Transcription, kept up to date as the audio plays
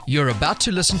You're about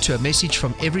to listen to a message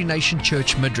from Every Nation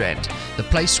Church Midrand, the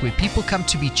place where people come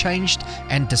to be changed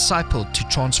and discipled to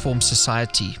transform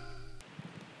society.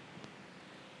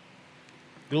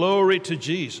 Glory to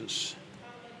Jesus.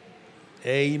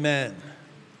 Amen.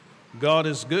 God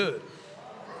is good.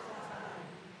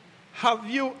 Have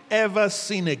you ever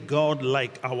seen a God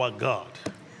like our God?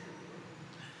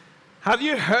 Have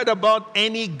you heard about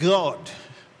any God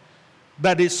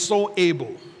that is so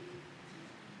able,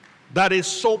 that is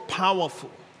so powerful,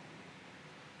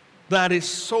 that is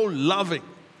so loving,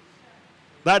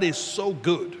 that is so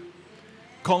good,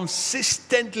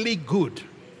 consistently good,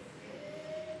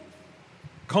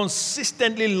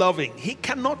 consistently loving? He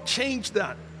cannot change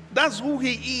that. That's who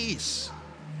He is.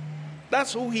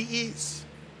 That's who He is.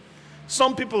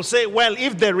 Some people say, well,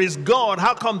 if there is God,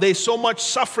 how come there's so much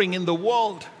suffering in the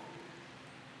world?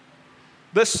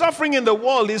 The suffering in the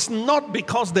world is not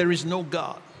because there is no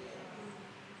God.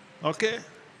 Okay?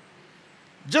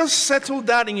 Just settle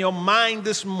that in your mind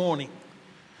this morning,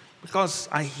 because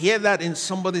I hear that in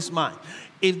somebody's mind.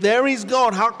 If there is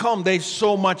God, how come there's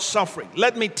so much suffering?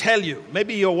 Let me tell you,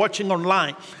 maybe you're watching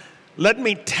online. Let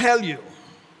me tell you,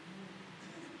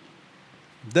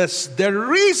 the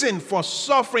reason for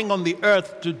suffering on the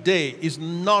earth today is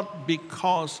not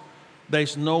because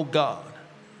there's no God,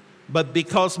 but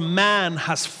because man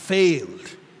has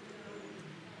failed.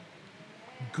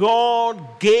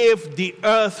 God gave the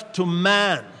earth to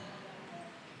man.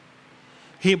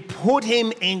 He put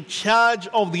him in charge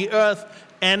of the earth,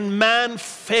 and man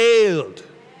failed.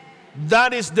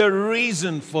 That is the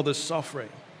reason for the suffering.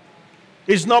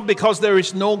 It's not because there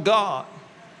is no God.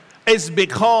 It's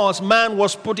because man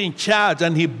was put in charge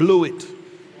and he blew it.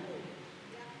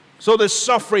 So the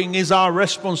suffering is our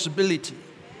responsibility.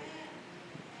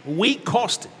 We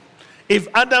caused it. If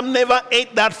Adam never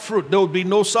ate that fruit, there would be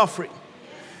no suffering.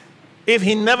 If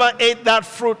he never ate that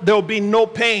fruit, there will be no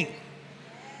pain.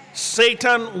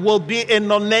 Satan will be a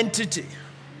non-entity.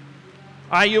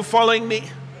 Are you following me?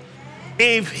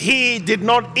 If he did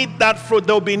not eat that fruit,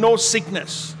 there will be no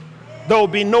sickness. There will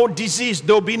be no disease.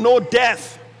 There will be no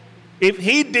death. If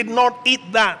he did not eat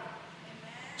that.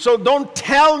 So don't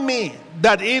tell me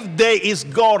that if there is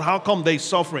God, how come there is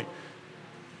suffering?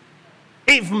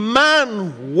 If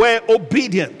man were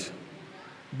obedient,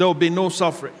 there will be no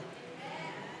suffering.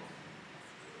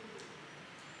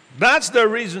 That's the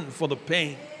reason for the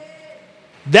pain.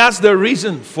 That's the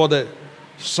reason for the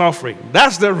suffering.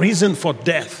 That's the reason for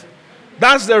death.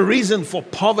 That's the reason for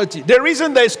poverty. The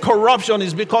reason there is corruption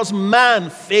is because man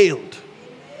failed.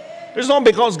 It's not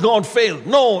because God failed.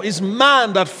 No, it's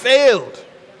man that failed.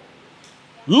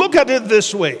 Look at it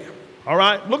this way. All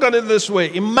right? Look at it this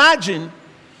way. Imagine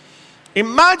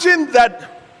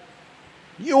that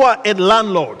you are a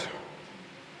landlord.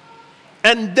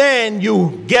 And then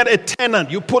you get a tenant.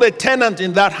 You put a tenant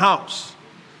in that house.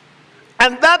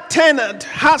 And that tenant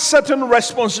has certain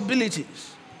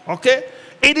responsibilities. Okay?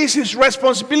 It is his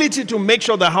responsibility to make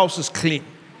sure the house is clean.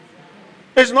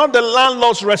 It's not the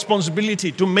landlord's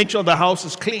responsibility to make sure the house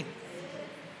is clean.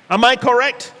 Am I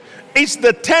correct? It's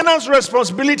the tenant's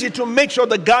responsibility to make sure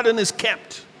the garden is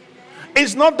kept.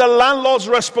 It's not the landlord's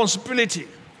responsibility.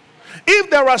 If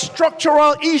there are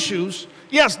structural issues,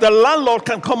 yes, the landlord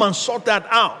can come and sort that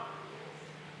out.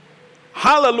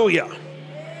 Hallelujah.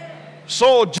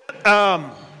 So,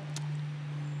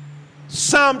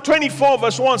 Psalm 24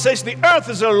 verse 1 says, the earth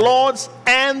is the Lord's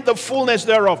and the fullness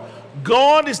thereof.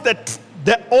 God is the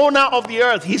owner of the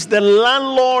earth. He's the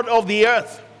landlord of the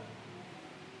earth.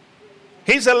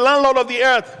 He's the landlord of the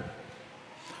earth.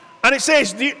 And it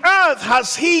says, the earth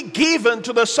has he given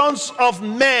to the sons of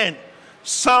men.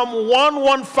 Psalm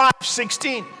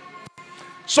 115:16.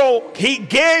 So he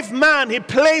gave man, he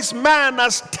placed man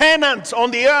as tenant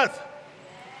on the earth.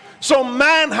 So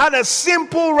man had a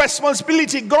simple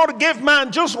responsibility. God gave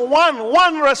man just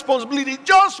one responsibility.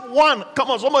 Just one.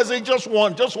 Come on, somebody say just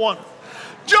one. Just one.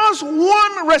 Just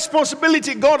one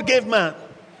responsibility God gave man.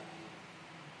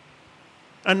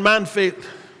 And man failed.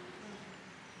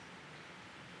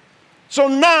 So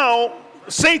now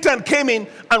Satan came in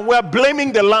and we're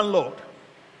blaming the landlord.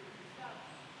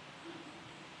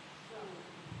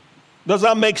 Does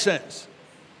that make sense?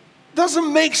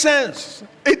 Doesn't make sense.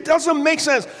 It doesn't make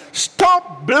sense.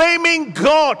 Stop blaming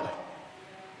God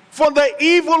for the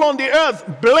evil on the earth.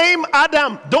 Blame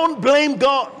Adam. Don't blame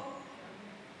God.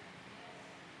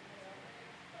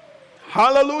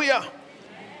 Hallelujah.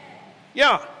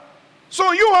 Yeah.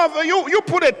 So you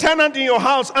put a tenant in your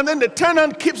house, and then the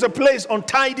tenant keeps the place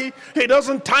untidy. He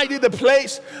doesn't tidy the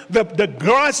place. The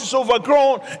grass is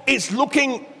overgrown. It's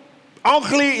looking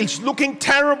ugly, it's looking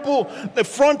terrible, the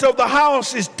front of the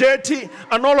house is dirty,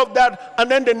 and all of that, and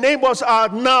then the neighbors are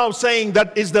now saying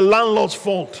that it's the landlord's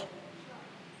fault.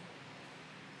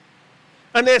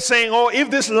 And they're saying, oh, if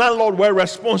this landlord were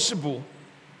responsible,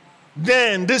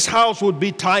 then this house would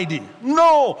be tidy.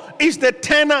 No, it's the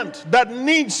tenant that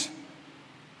needs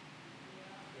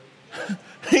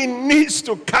he needs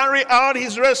to carry out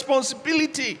his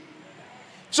responsibility.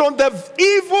 So the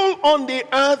evil on the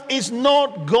earth is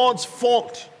not God's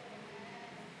fault.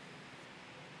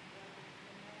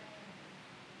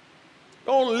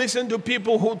 Don't listen to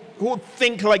people who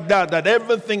think like that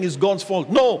everything is God's fault.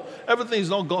 No, everything is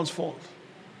not God's fault.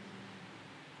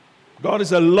 God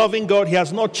is a loving God. He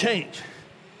has not changed.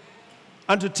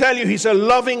 And to tell you he's a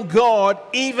loving God,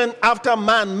 even after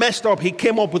man messed up, he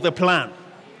came up with a plan.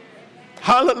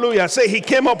 Hallelujah. Say he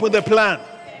came up with a plan.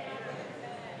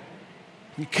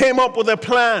 He came up with a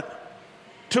plan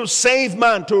to save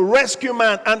man, to rescue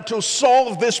man, and to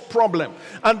solve this problem.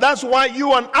 And that's why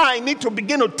you and I need to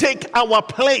begin to take our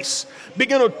place.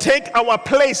 Begin to take our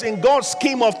place in God's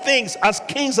scheme of things as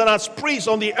kings and as priests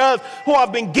on the earth who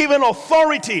have been given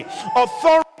authority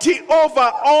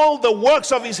over all the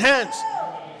works of his hands.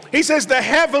 He says the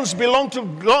heavens belong to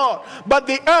God, but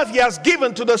the earth he has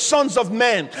given to the sons of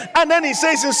men. And then he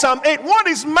says in Psalm 8, what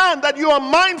is man that you are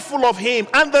mindful of him,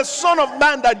 and the son of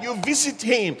man that you visit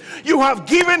him? You have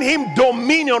given him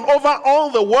dominion over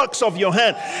all the works of your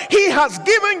hand. He has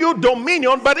given you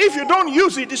dominion, but if you don't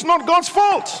use it, it's not God's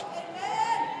fault.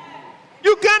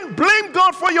 You can't blame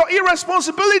God for your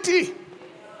irresponsibility.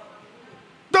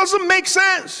 Doesn't make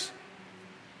sense.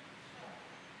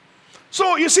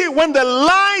 So you see, when the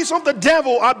lies of the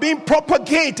devil are being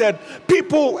propagated,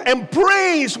 people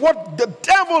embrace what the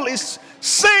devil is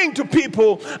saying to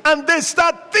people, and they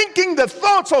start thinking the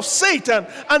thoughts of Satan,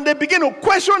 and they begin to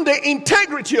question the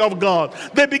integrity of God.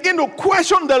 They begin to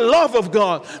question the love of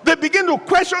God. They begin to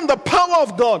question the power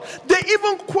of God. They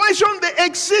even question the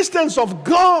existence of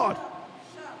God.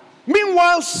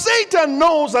 Meanwhile, Satan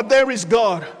knows that there is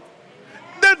God.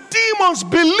 The demons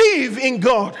believe in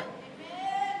God.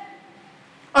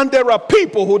 And there are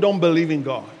people who don't believe in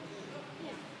God.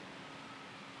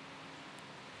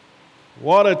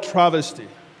 What a travesty.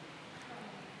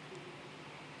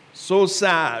 So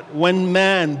sad when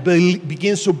man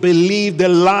begins to believe the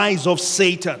lies of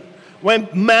Satan. When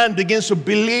man begins to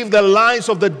believe the lies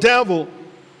of the devil,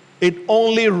 it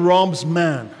only robs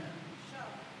man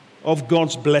of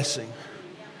God's blessing.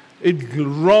 It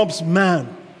robs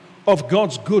man of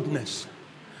God's goodness.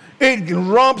 It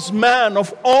robs man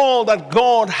of all that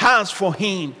God has for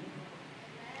him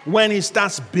when he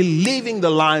starts believing the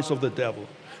lies of the devil.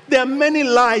 There are many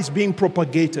lies being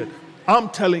propagated. I'm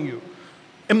telling you.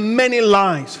 And many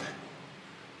lies.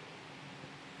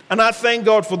 And I thank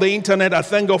God for the internet. I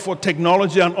thank God for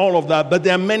technology and all of that. But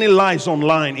there are many lies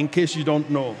online, in case you don't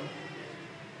know.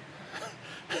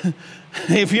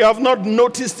 If you have not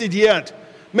noticed it yet,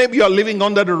 maybe you're living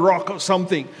under the rock or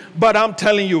something. But I'm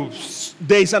telling you,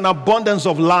 there's an abundance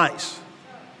of lies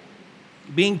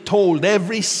being told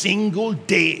every single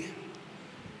day.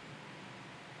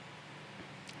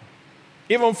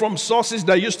 Even from sources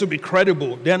that used to be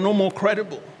credible, they are no more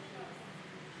credible.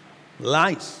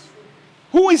 Lies.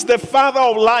 Who is the father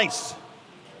of lies?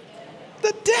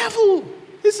 The devil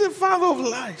is the father of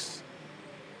lies.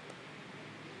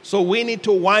 So we need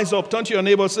to wise up. Turn to your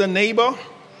neighbor and say, neighbor,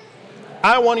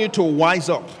 I want you to wise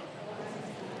up.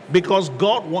 Because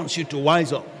God wants you to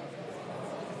wise up.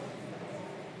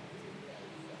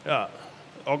 Yeah.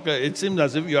 Okay, it seems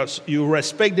as if you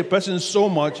respect the person so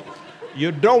much,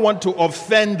 you don't want to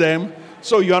offend them,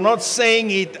 so you are not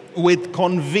saying it with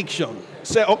conviction.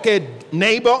 Say, okay,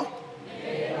 neighbor,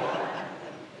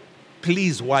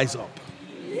 please wise up.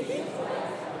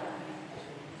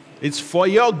 It's for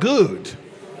your good.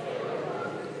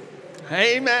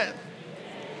 Amen.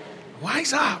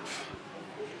 Wise up.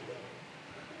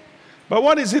 But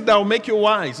what is it that will make you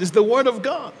wise? It's the word of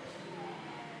God.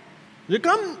 You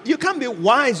can't be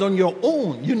wise on your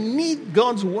own. You need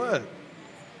God's word.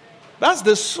 That's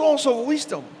the source of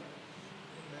wisdom.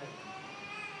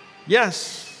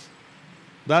 Yes.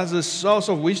 That's the source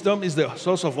of wisdom, is the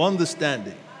source of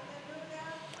understanding.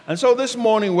 And so this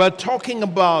morning we're talking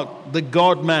about the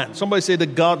God-man. Somebody say the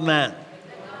God-man.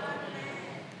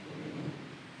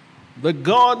 The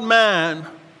God-man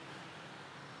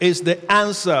is the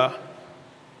answer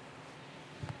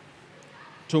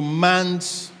to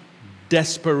man's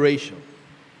desperation,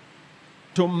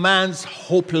 to man's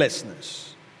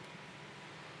hopelessness,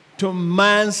 to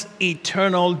man's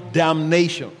eternal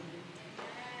damnation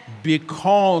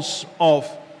because of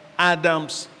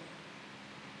Adam's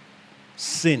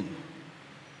sin.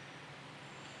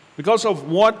 Because of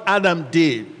what Adam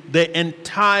did, the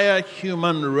entire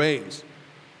human race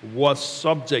was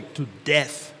subject to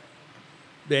death.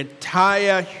 The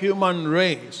entire human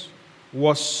race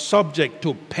was subject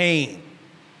to pain,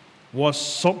 was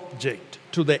subject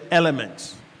to the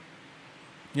elements.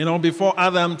 You know, before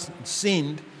Adam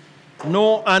sinned,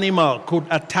 no animal could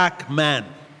attack man.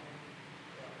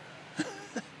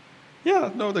 Yeah,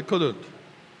 no, they couldn't.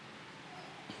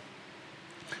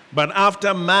 But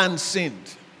after man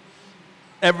sinned,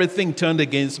 everything turned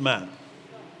against man.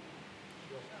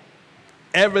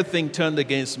 Everything turned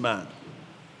against man.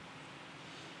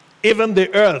 Even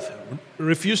the earth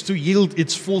refused to yield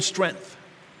its full strength.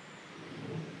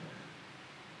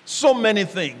 So many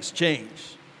things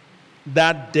changed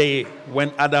that day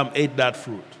when Adam ate that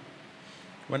fruit.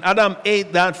 When Adam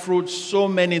ate that fruit, so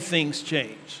many things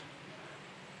changed.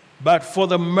 But for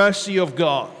the mercy of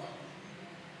God,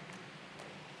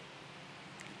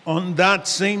 on that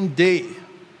same day,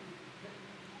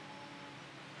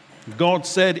 God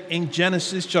said in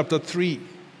Genesis chapter 3,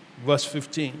 verse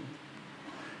 15,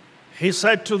 He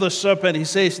said to the serpent, He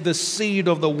says, the seed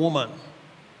of the woman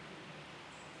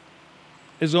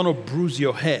is going to bruise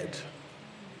your head.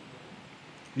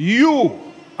 You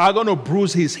are going to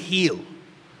bruise his heel.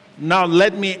 Now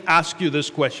let me ask you this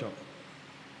question.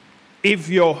 If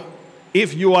you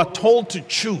are told to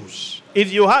choose,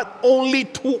 if you had only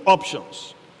two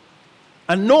options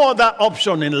and no other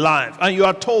option in life, and you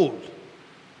are told,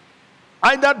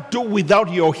 either do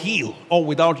without your heel or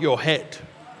without your head,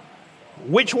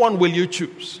 which one will you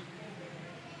choose?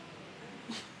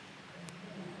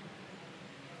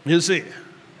 You see?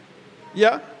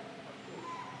 Yeah?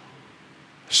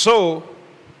 So,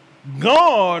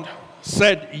 God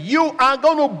said, you are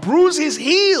going to bruise his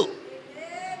heel.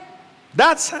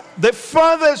 That's the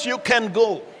furthest you can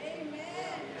go.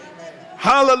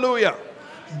 Hallelujah.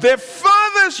 The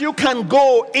furthest you can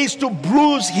go is to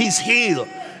bruise his heel.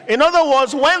 In other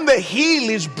words, when the heel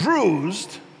is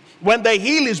bruised,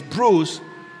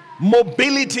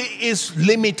 mobility is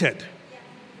limited.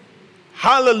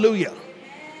 Hallelujah.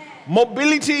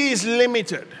 Mobility is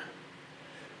limited.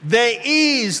 There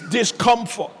is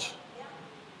discomfort.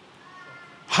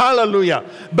 Hallelujah.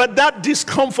 But that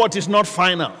discomfort is not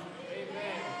final.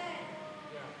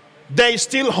 There is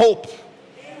still hope.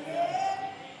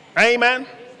 Amen.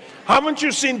 Haven't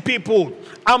you seen people,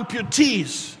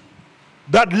 amputees,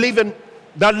 that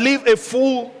live a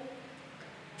full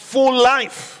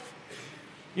life?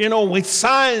 You know, with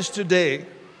science today,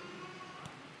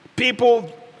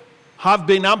 people have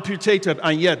been amputated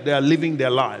and yet they are living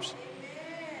their lives.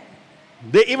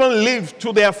 They even live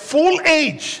to their full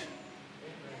age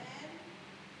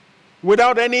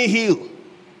without any heel.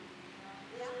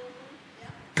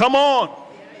 Come on.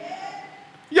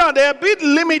 Yeah, they're a bit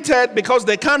limited because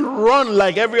they can't run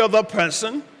like every other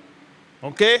person.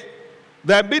 Okay?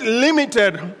 They're a bit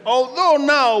limited. Although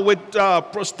now with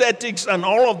prosthetics and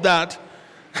all of that,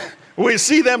 we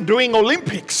see them doing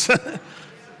Olympics.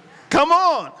 Come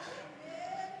on.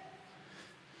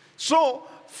 So,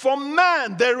 for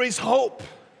man, there is hope.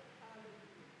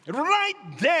 Right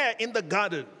there in the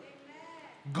garden.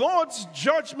 God's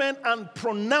judgment and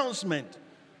pronouncement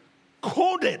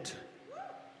coded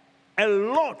a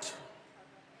lot.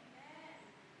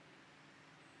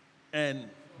 And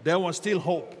there was still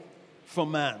hope for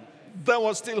man. There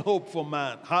was still hope for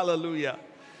man. Hallelujah.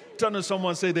 Turn to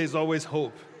someone and say, there's always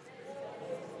hope.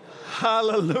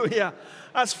 Hallelujah.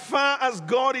 As far as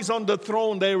God is on the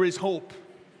throne, there is hope.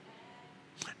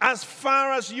 As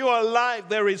far as you are alive,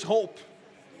 there is hope.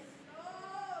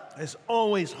 There's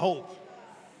always hope.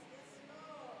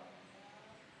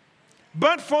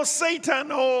 But for Satan,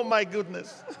 oh my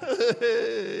goodness.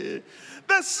 The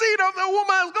seed of the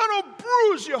woman is going to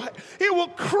bruise your head. He will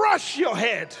crush your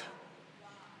head.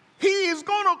 He is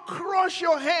going to crush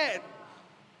your head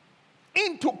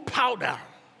into powder.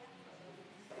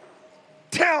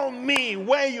 Tell me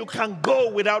where you can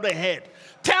go without a head.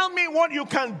 Tell me what you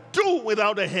can do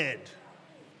without a head.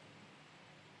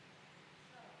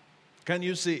 Can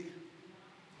you see?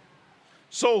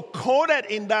 So coded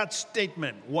in that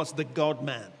statement was the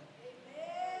God-man.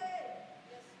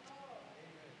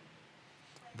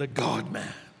 The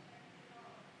God-man.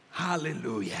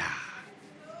 Hallelujah.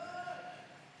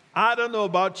 I don't know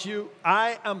about you.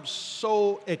 I am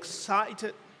so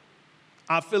excited.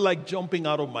 I feel like jumping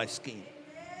out of my skin.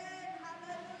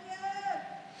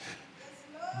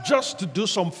 Just to do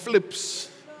some flips,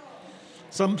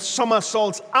 some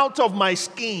somersaults out of my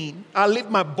skin. I leave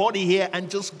my body here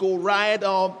and just go right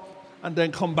up and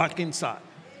then come back inside.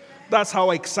 That's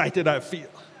how excited I feel.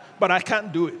 But I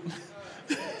can't do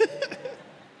it.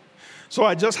 So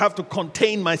I just have to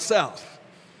contain myself.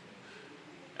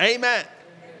 Amen.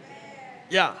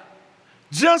 Yeah.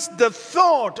 Just the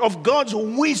thought of God's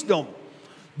wisdom,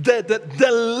 the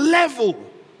level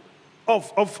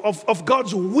of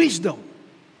God's wisdom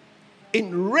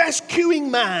in rescuing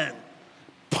man,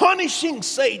 punishing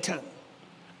Satan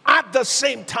at the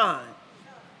same time,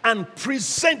 and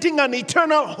presenting an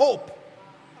eternal hope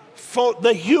for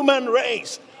the human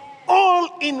race, all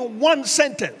in one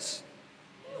sentence.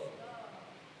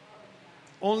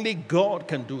 Only God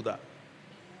can do that.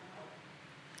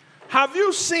 Have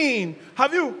you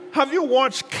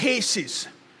watched cases?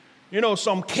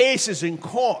 Some cases in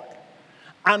court,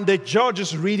 and the judge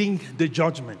is reading the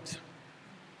judgment.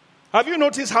 Have you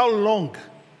noticed how long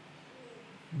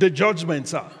the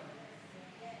judgments are?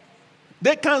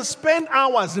 They can spend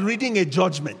hours reading a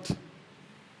judgment.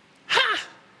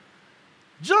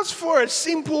 Just for a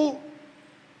simple,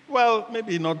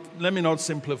 maybe not, let me not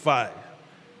simplify,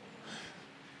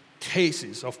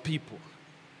 cases of people.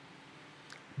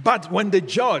 But when the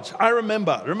judge, I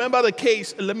remember the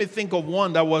case, let me think of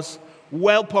one that was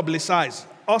well publicized,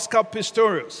 Oscar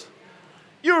Pistorius.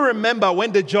 You remember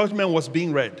when the judgment was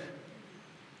being read?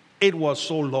 It was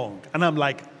so long. And I'm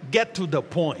like, get to the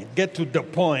point.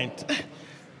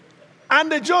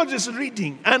 And the judge is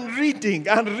reading and reading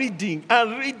and reading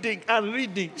and reading and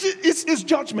reading. It's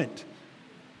judgment.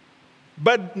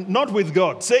 But not with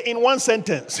God. Say in one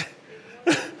sentence.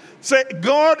 Say,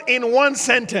 God in one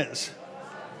sentence.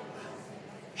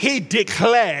 He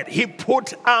declared, he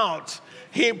put out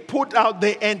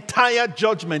the entire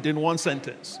judgment in one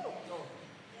sentence.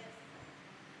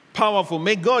 Powerful.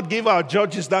 May God give our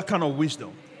judges that kind of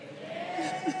wisdom.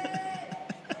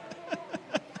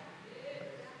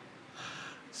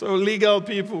 So, legal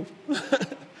people,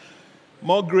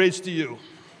 more grace to you.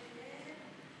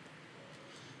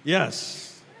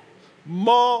 Yes,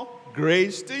 more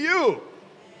grace to you.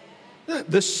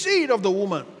 The seed of the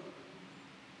woman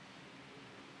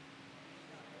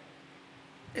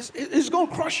is going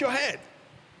to crush your head.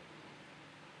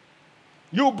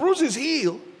 You'll bruise his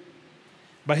heel,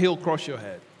 but he'll crush your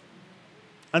head.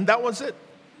 And that was it.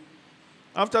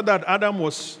 After that, Adam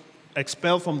was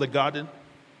expelled from the garden.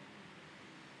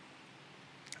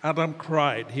 Adam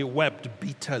cried, he wept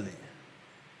bitterly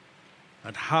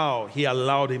at how he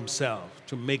allowed himself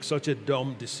to make such a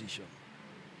dumb decision.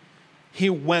 He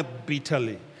wept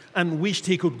bitterly and wished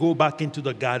he could go back into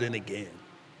the garden again.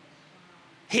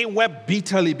 He wept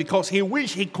bitterly because he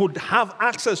wished he could have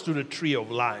access to the tree of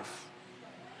life.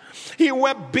 He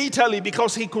wept bitterly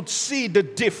because he could see the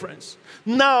difference.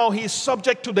 Now he's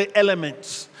subject to the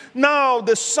elements. Now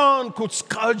the sun could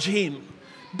scourge him.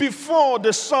 Before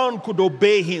the sun could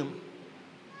obey him.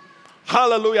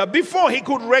 Hallelujah. Before he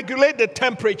could regulate the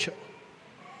temperature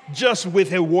just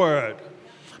with a word.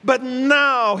 But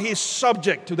now he's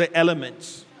subject to the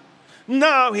elements.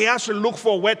 Now he has to look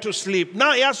for where to sleep.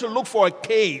 Now he has to look for a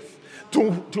cave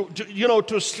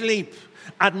to sleep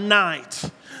at night.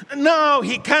 Now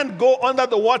he can't go under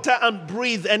the water and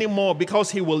breathe anymore because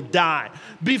he will die.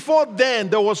 Before then,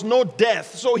 there was no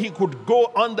death, so he could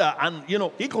go under and,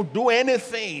 he could do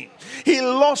anything. He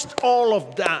lost all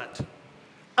of that.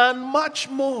 And much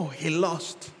more he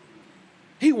lost.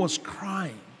 He was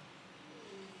crying.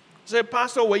 Say,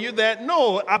 Pastor, were you there?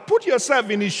 No, put yourself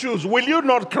in his shoes. Will you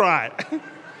not cry?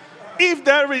 If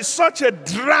there is such a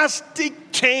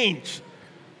drastic change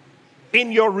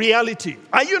in your reality,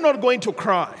 are you not going to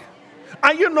cry?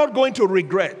 Are you not going to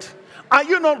regret? Are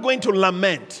you not going to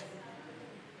lament?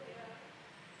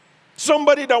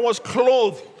 Somebody that was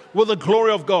clothed with the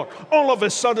glory of God, all of a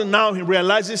sudden now he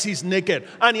realizes he's naked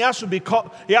and he has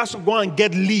to go and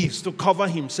get leaves to cover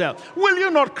himself. Will you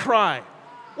not cry?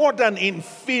 What an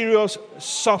inferior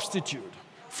substitute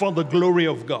for the glory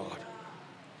of God.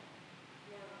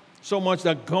 So much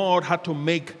that God had to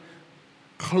make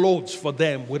clothes for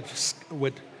them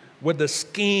with the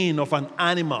skin of an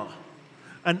animal.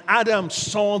 And Adam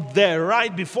saw there,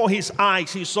 right before his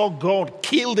eyes, he saw God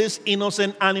kill this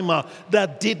innocent animal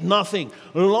that did nothing,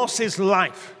 lost his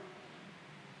life.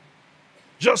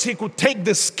 Just he could take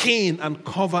the skin and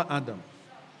cover Adam.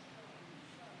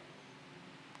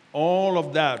 All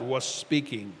of that was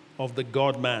speaking of the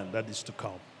God-man that is to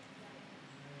come.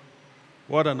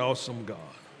 What an awesome God.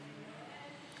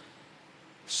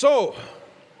 So,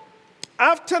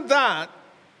 after that,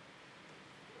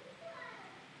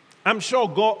 I'm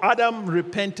sure Adam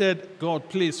repented. God,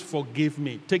 please forgive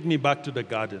me. Take me back to the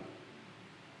garden.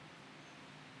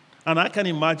 And I can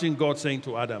imagine God saying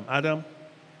to Adam, Adam,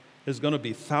 it's going to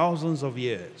be thousands of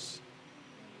years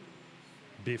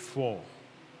before.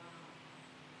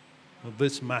 Of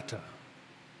this matter.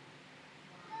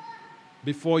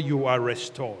 before you are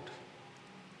restored.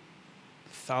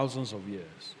 Thousands of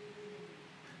years.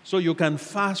 So you can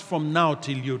fast from now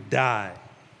till you die.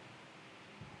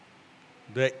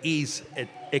 There is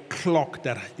a clock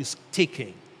that is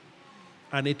ticking.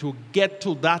 And it will get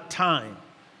to that time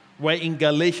where in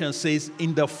Galatians says,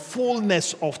 in the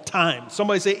fullness of time.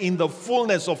 Somebody say, in the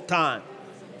fullness of time.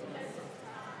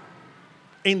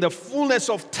 In the fullness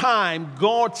of time,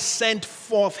 God sent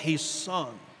forth his Son,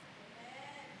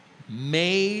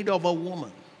 made of a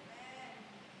woman.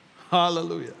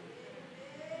 Hallelujah.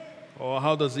 Or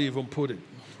how does he even put it?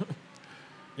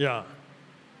 Yeah.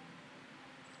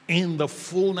 In the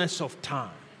fullness of time.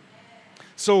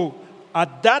 So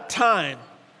at that time,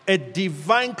 a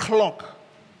divine clock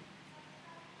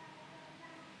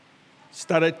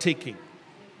started ticking.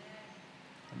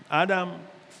 And Adam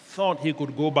thought he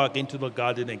could go back into the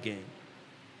garden again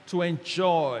to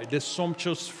enjoy the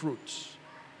sumptuous fruits,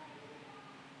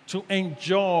 to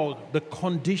enjoy the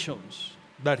conditions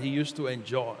that he used to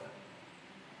enjoy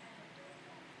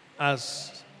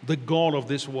as the God of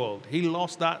this world. He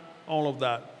lost that, all of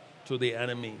that, to the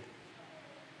enemy.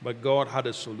 But God had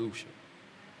a solution.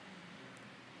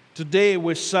 Today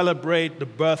we celebrate the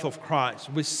birth of Christ.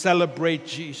 We celebrate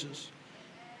Jesus.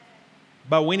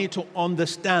 But we need to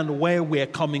understand where we are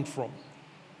coming from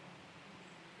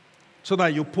so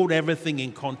that you put everything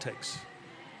in context.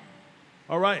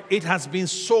 All right? It has been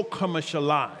so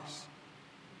commercialized.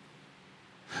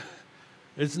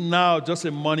 It's now just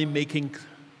a money-making,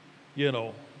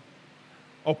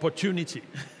 opportunity.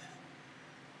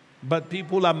 But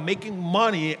people are making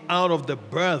money out of the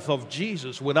birth of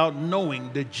Jesus without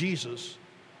knowing the Jesus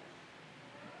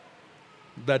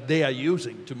that they are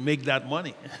using to make that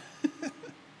money.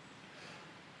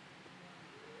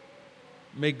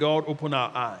 May God open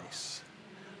our eyes.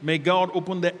 May God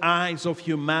open the eyes of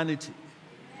humanity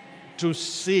to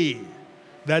see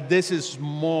that this is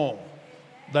more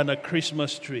than a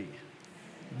Christmas tree.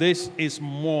 This is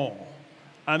more.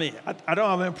 I don't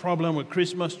have any problem with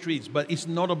Christmas trees, but it's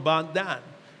not about that.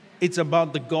 It's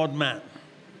about the God-man.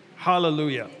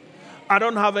 Hallelujah. I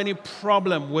don't have any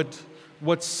problem with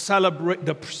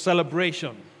the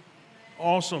celebration.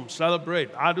 Awesome, celebrate.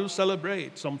 I do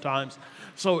celebrate sometimes.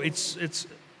 So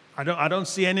I don't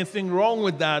see anything wrong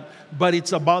with that, but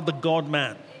it's about the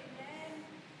God-man.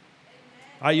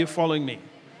 Are you following me?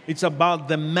 It's about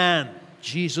the man,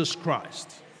 Jesus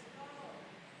Christ.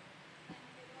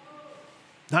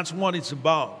 That's what it's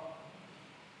about.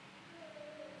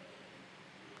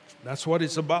 That's what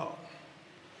it's about.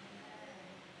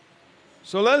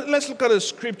 So let's look at a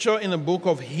scripture in the book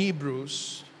of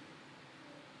Hebrews,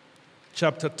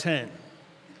 chapter 10.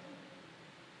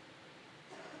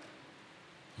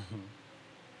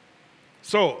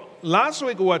 So last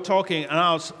week we were talking, and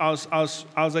I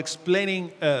was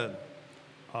explaining a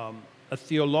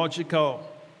theological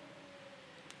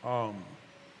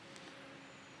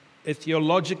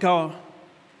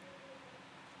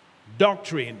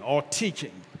doctrine or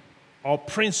teaching or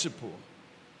principle.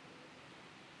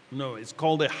 No, it's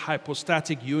called a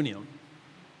hypostatic union,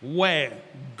 where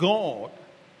God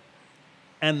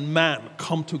and man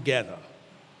come together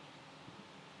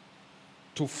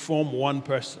to form one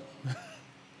person,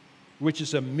 which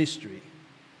is a mystery.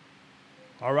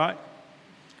 All right?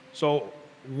 So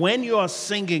when you are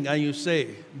singing and you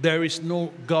say, there is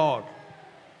no God,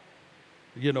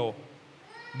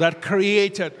 that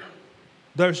created,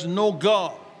 there's no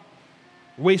God.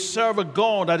 We serve a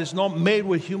God that is not made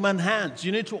with human hands.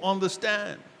 You need to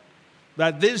understand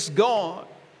that this God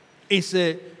is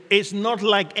not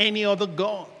like any other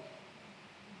God.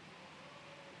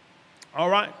 All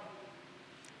right?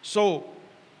 So,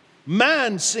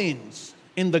 man sins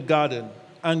in the garden,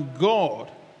 and God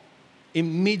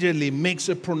immediately makes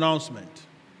a pronouncement.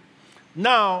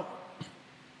 Now,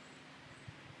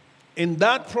 in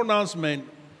that pronouncement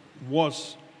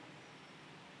was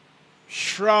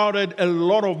shrouded a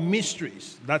lot of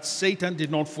mysteries that Satan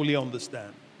did not fully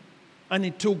understand. And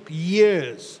it took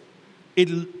years.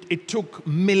 It took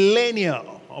millennia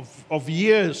of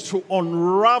years to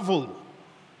unravel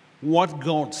what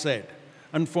God said.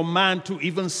 And for man to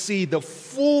even see the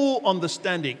full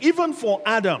understanding. Even for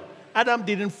Adam. Adam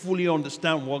didn't fully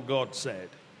understand what God said.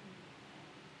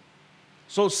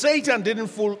 So Satan didn't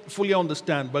fully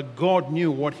understand, but God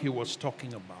knew what he was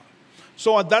talking about.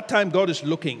 So at that time, God is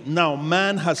looking. Now,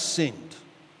 man has sinned.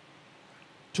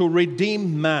 To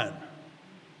redeem man,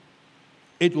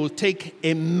 it will take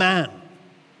a man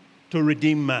to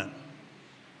redeem man.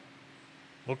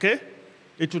 Okay?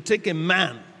 It will take a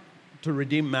man to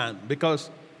redeem man, because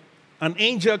an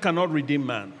angel cannot redeem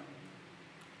man.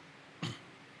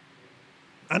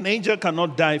 An angel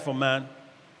cannot die for man.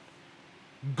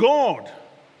 God,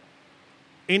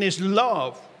 in his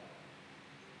love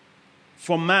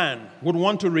for man, would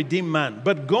want to redeem man.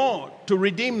 But God, to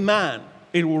redeem man,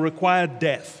 it will require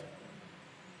death.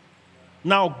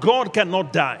 Now, God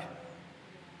cannot die.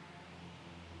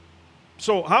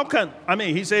 So how can,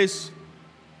 he says,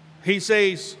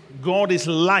 God is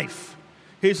life.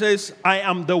 He says, I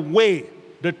am the way,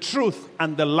 the truth,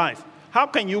 and the life. How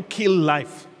can you kill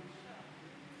life?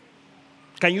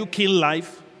 Can you kill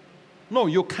life? No,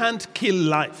 you can't kill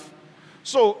life.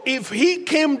 So if he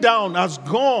came down as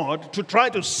God to try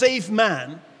to save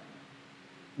man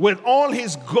with all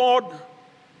his God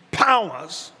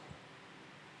powers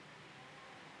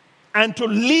and to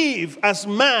live as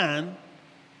man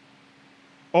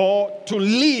or to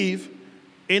live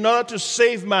in order to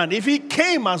save man, if he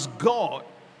came as God,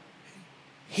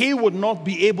 he would not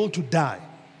be able to die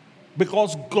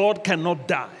because God cannot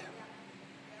die.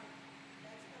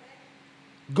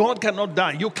 God cannot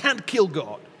die. You can't kill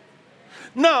God.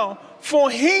 Now, for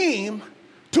him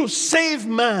to save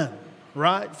man,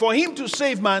 right? For him to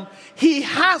save man, he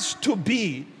has to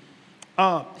be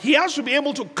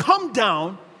able to come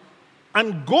down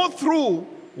and go through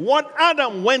what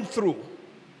Adam went through.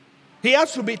 He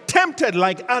has to be tempted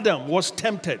like Adam was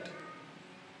tempted.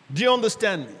 Do you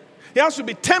understand me? He has to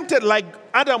be tempted like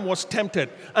Adam was tempted.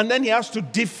 And then he has to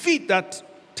defeat that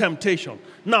temptation.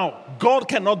 Now, God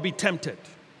cannot be tempted.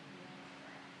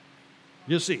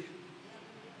 You see.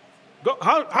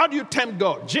 How do you tempt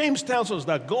God? James tells us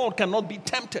that God cannot be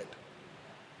tempted.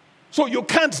 So you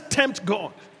can't tempt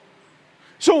God.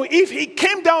 So if he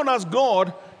came down as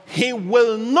God, he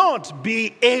will not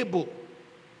be able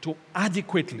to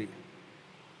adequately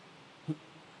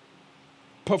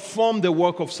perform the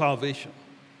work of salvation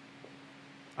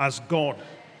as God.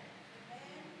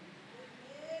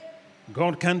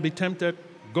 God can't be tempted.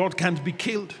 God can't be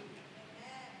killed.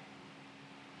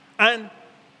 And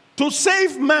to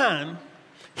save man,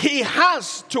 he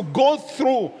has to go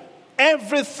through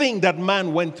everything that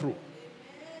man went through.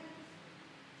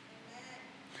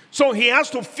 So he has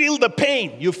to feel the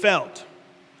pain you felt.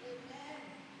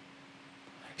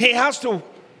 He has to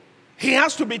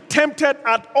be tempted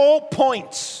at all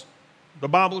points. The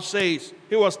Bible says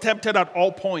he was tempted at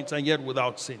all points and yet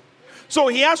without sin. So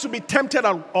he has to be tempted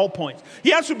at all points.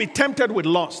 He has to be tempted with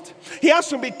lust. He has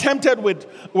to be tempted with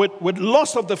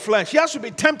lust of the flesh. He has to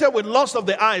be tempted with lust of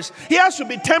the eyes. He has to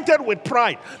be tempted with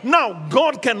pride. Now,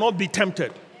 God cannot be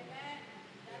tempted.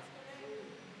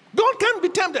 God can't be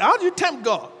tempted. How do you tempt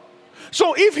God?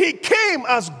 So if he came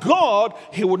as God,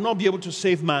 he would not be able to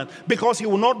save man because he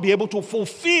will not be able to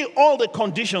fulfill all the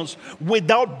conditions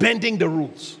without bending the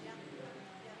rules.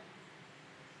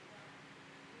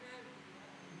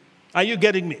 Are you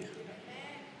getting me?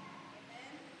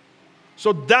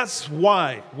 So that's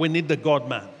why we need the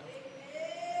God-man.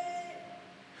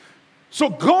 So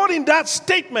God in that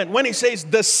statement, when he says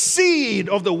the seed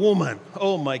of the woman,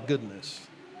 oh my goodness.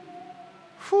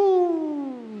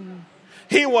 Whew.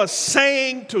 He was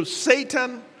saying to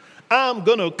Satan, I'm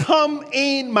going to come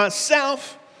in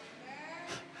myself.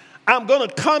 I'm going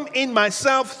to come in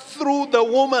myself through the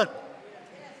woman.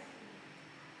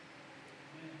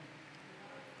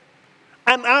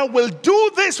 And I will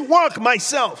do this work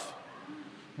myself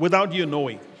without you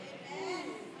knowing.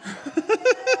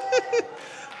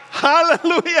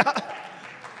 Hallelujah.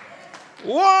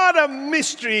 What a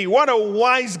mystery. What a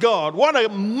wise God. What a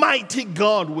mighty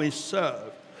God we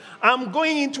serve. I'm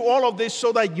going into all of this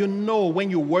so that you know when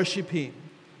you worship him,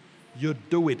 you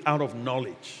do it out of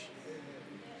knowledge.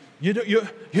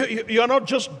 You're not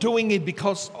just doing it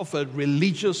because of a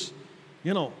religious,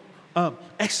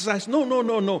 exercise.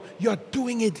 No. You're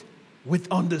doing it with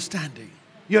understanding.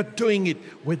 You're doing it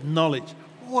with knowledge.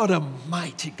 What a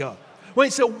mighty God. When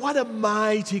you say, what a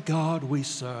mighty God we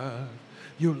serve,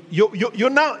 you're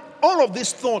now, all of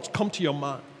these thoughts come to your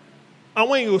mind. And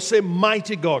when you say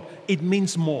mighty God, it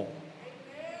means more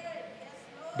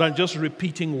than just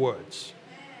repeating words.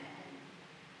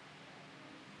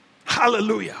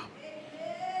 Hallelujah.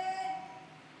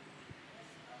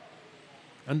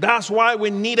 And that's why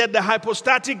we needed the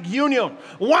hypostatic union.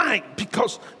 Why?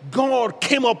 Because God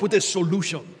came up with a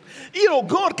solution.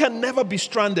 God can never be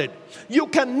stranded. You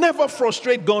can never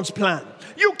frustrate God's plan.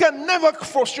 You can never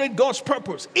frustrate God's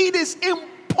purpose. It is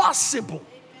impossible.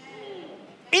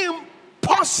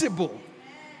 Impossible.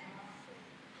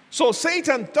 So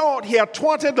Satan thought he had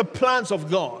thwarted the plans of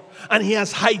God and he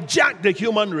has hijacked the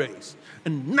human race.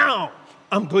 And now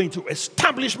I'm going to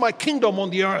establish my kingdom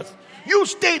on the earth You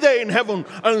stay there in heaven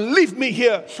and leave me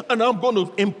here, and I'm going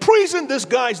to imprison these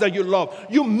guys that you love.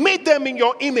 You made them in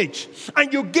your image,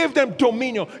 and you gave them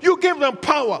dominion. You gave them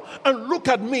power, and look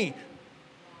at me.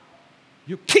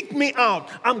 You kicked me out.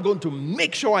 I'm going to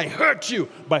make sure I hurt you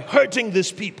by hurting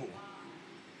these people.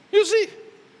 You see?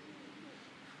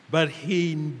 But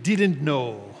he didn't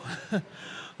know.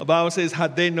 The Bible says,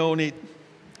 had they known it,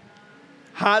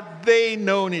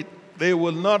 they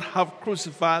would not have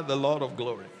crucified the Lord of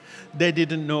glory. They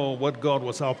didn't know what God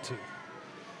was up to.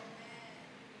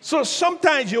 So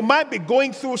sometimes you might be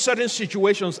going through certain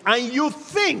situations and you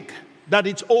think that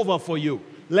it's over for you.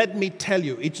 Let me tell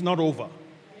you, it's not over.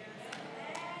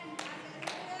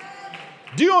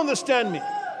 Do you understand me?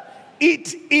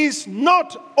 It is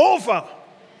not over.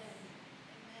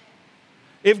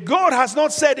 If God has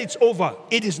not said it's over,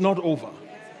 it is not over.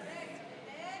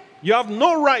 You have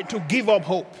no right to give up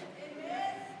hope.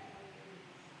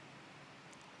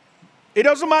 It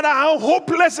doesn't matter how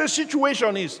hopeless a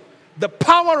situation is. The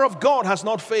power of God has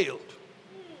not failed.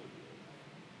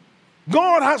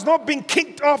 God has not been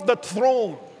kicked off the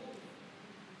throne.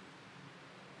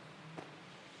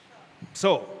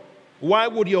 So, why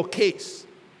would your case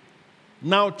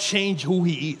now change who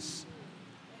he is?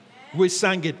 We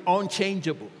sang it,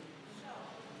 unchangeable,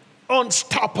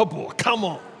 unstoppable. Come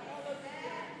on.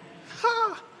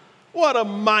 Ha, what a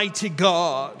mighty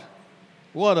God.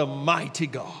 What a mighty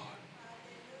God.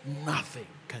 Nothing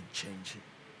can change him.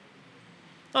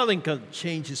 Nothing can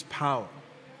change his power.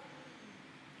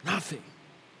 Nothing.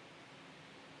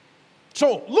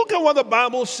 So look at what the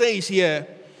Bible says here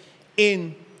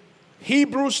in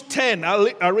Hebrews 10.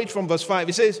 I'll read from verse 5.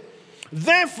 It says,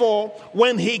 therefore,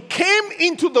 when he came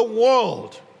into the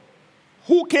world,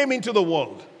 who came into the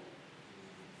world?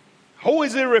 Who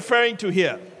is he referring to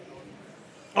here?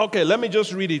 Okay, let me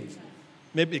just read it.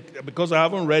 Maybe because I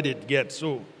haven't read it yet.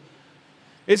 So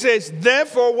it says,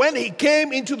 therefore, when he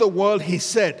came into the world, he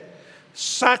said,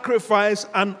 sacrifice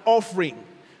and offering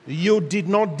you did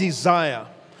not desire,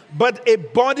 but a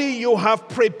body you have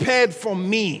prepared for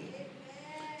me.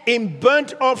 In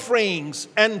burnt offerings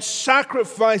and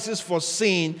sacrifices for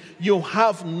sin, you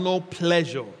have no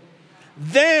pleasure.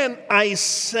 Then I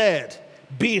said,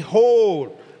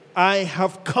 behold, I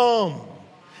have come.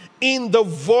 In the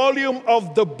volume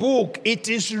of the book, it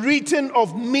is written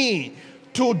of me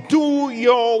to do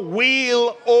your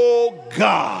will, O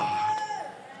God.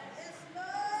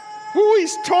 Who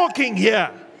is talking here?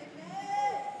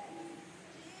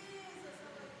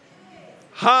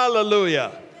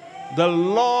 Hallelujah. The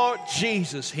Lord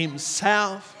Jesus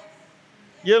himself.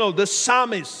 You know, the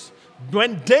psalmist,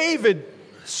 when David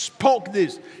spoke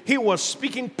this, he was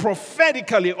speaking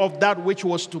prophetically of that which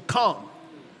was to come.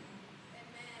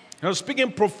 He was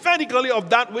speaking prophetically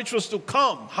of that which was to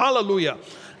come. Hallelujah.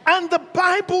 And the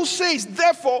Bible says,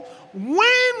 therefore,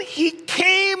 when he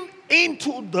came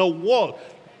into the world.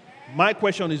 My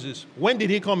question is this: when did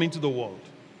he come into the world?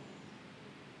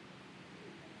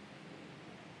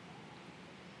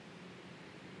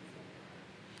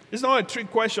 It's not a trick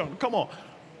question. Come on.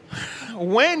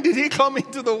 When did he come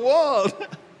into the world?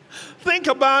 Think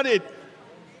about it.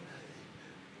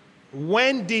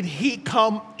 When did he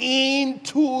come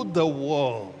into the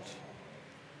world?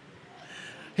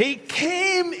 He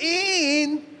came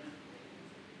in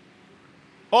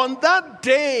on that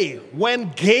day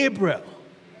when Gabriel,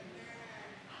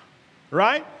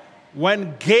 right?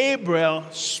 When Gabriel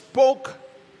spoke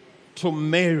to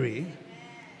Mary,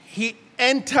 he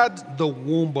entered the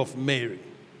womb of Mary.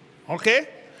 Okay?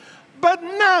 But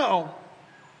now,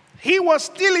 he was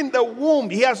still in the womb.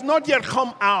 He has not yet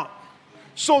come out.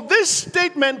 So this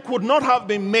statement could not have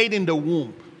been made in the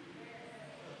womb.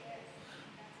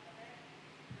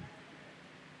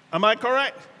 Am I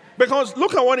correct? Because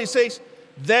look at what he says.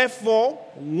 Therefore,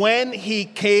 when he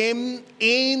came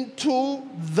into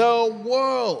the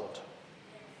world,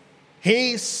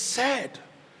 he said,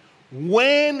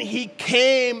 when he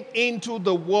came into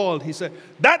the world, he said,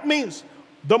 that means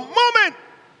the moment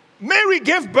Mary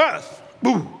gave birth,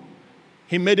 boom,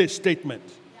 he made a statement.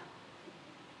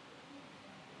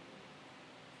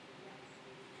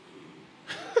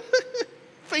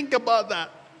 Think about that.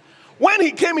 When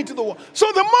he came into the world.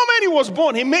 So the moment he was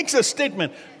born, he makes a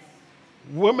statement.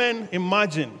 Women,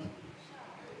 imagine.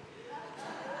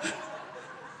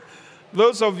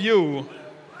 Those of you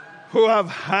who have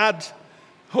had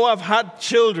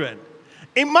children,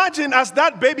 imagine as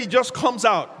that baby just comes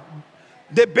out,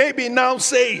 the baby now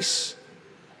says,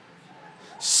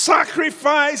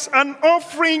 sacrifice and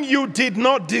offering you did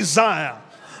not desire,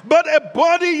 but a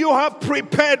body you have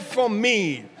prepared for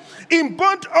me. In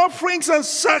burnt offerings and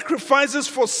sacrifices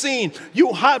for sin,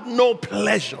 you had no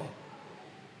pleasure.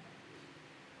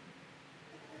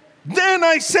 Then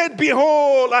I said,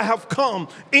 behold, I have come.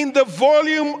 In the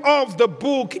volume of the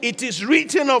book, it is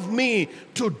written of me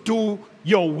to do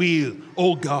your will,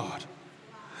 O God.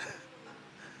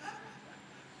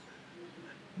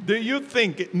 Do you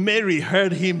think Mary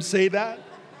heard him say that?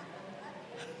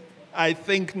 I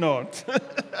think not.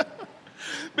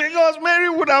 Because Mary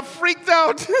would have freaked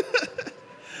out.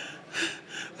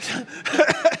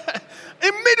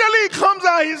 Immediately he comes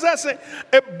out, he says,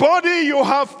 a body you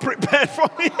have prepared for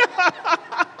me.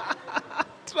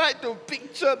 Try to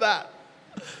picture that.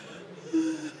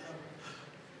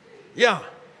 Yeah.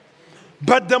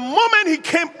 But the moment he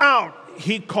came out,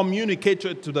 he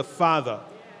communicated to the Father.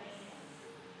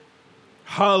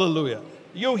 Hallelujah.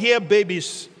 You hear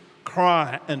babies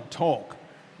cry and talk.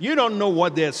 You don't know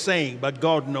what they're saying, but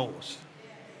God knows.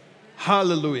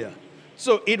 Hallelujah.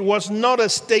 So it was not a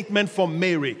statement for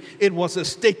Mary. It was a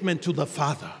statement to the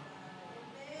Father.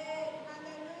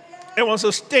 It was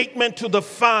a statement to the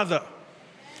Father.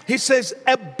 He says,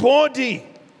 a body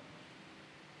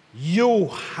you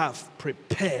have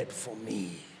prepared for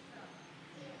me.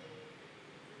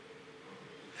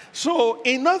 So,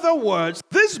 in other words,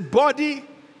 this body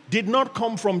did not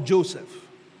come from Joseph.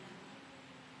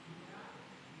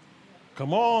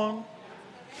 Come on.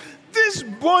 This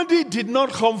body did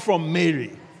not come from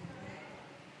Mary.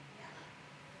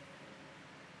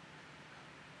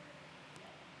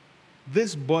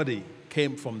 This body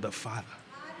came from the Father.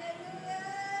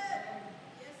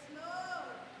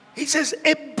 He says,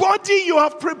 a body you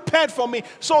have prepared for me.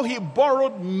 So he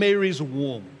borrowed Mary's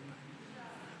womb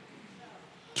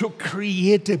to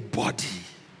create a body.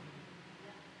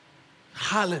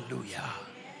 Hallelujah.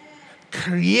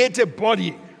 Create a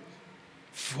body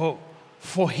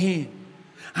for him.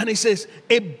 And he says,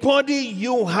 a body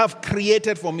you have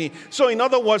created for me. So in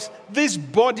other words, this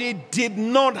body did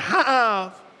not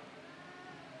have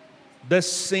the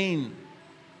sin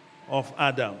of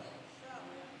Adam.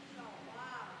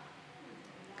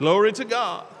 Glory to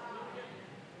God.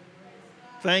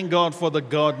 Thank God for the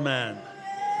God-man.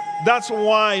 That's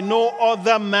why no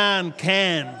other man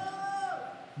can.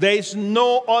 There is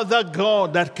no other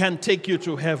God that can take you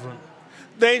to heaven.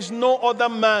 There is no other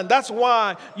man. That's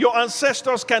why your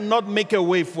ancestors cannot make a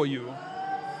way for you.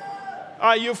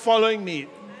 Are you following me?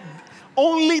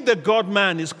 Only the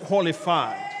God-man is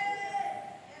qualified.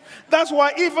 That's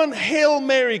why even Hail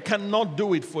Mary cannot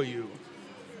do it for you.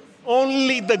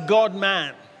 Only the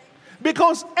God-man.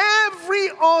 Because every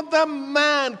other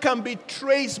man can be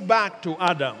traced back to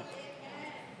Adam.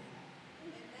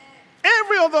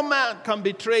 Every other man can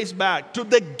be traced back to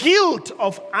the guilt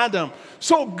of Adam.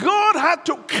 So God had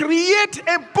to create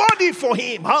a body for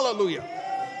him. Hallelujah.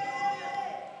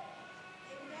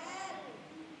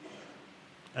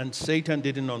 And Satan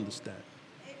didn't understand.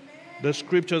 The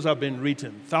scriptures have been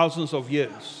written thousands of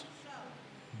years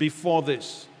before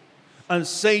this. And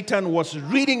Satan was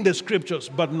reading the scriptures,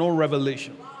 but no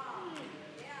revelation.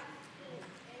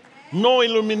 No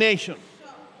illumination.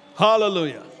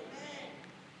 Hallelujah.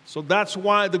 So that's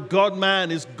why the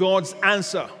God-man is God's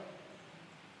answer.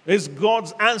 It's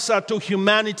God's answer to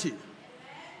humanity.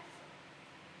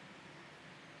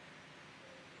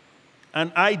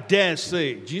 And I dare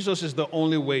say Jesus is the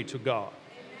only way to God.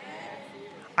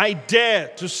 I dare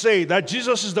to say that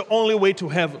Jesus is the only way to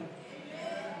heaven.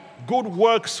 Good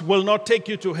works will not take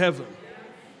you to heaven.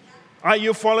 Are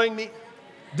you following me?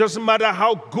 Doesn't matter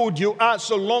how good you are,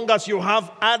 so long as you have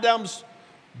Adam's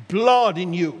blood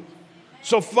in you.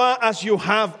 So far as you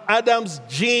have Adam's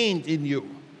gene in you,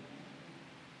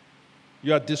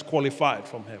 you are disqualified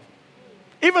from heaven.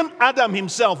 Even Adam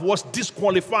himself was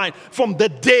disqualified from the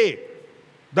day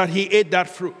that he ate that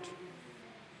fruit.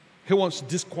 He was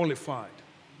disqualified.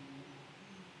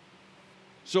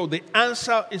 So the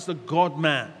answer is the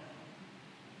God-man.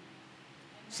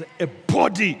 It's a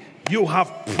body you have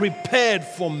prepared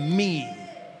for me.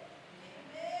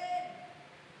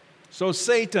 So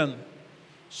Satan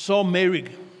saw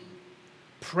Mary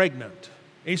pregnant.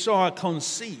 He saw her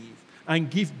conceive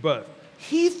and give birth.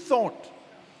 He thought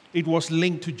it was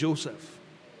linked to Joseph.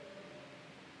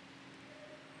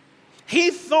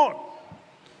 He thought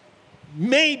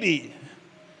maybe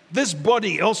this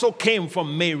body also came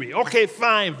from Mary. Okay,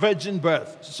 fine, virgin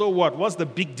birth. So what? What's the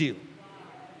big deal?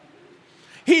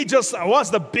 What's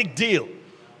the big deal?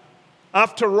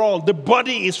 After all, the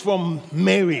body is from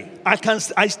Mary.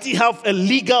 I still have a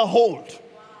legal hold.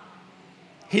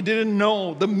 He didn't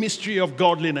know the mystery of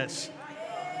godliness.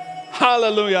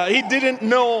 Hallelujah. He didn't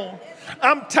know.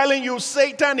 I'm telling you,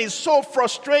 Satan is so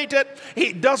frustrated,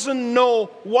 he doesn't know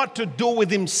what to do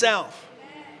with himself.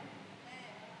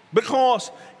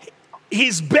 Because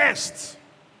his best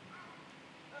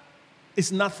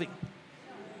is nothing.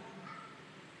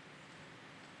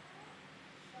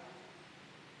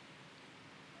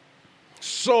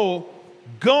 So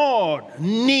God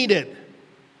needed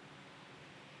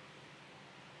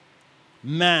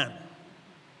man.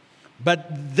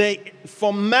 But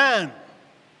for man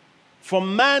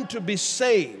to be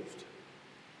saved,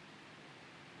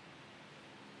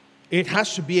 it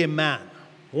has to be a man,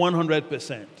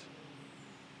 100%.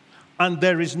 And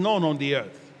there is none on the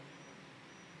earth.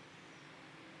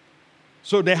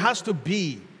 So there has to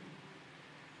be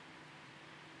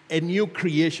a new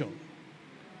creation.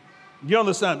 You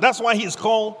understand? That's why he's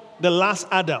called the last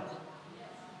Adam.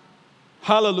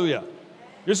 Hallelujah.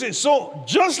 You see, so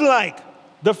just like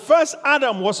the first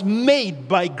Adam was made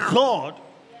by God,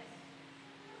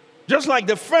 just like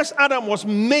the first Adam was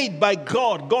made by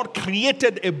God, God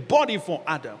created a body for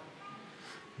Adam.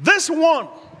 This one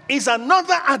is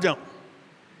another Adam.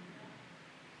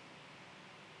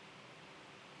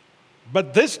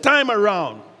 But this time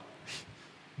around,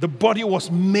 the body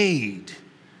was made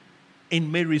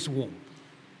in Mary's womb.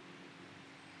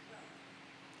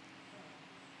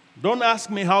 Don't ask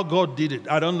me how God did it.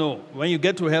 I don't know. When you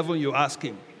get to heaven, you ask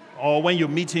him. Or when you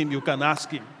meet him, you can ask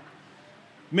him.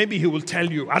 Maybe he will tell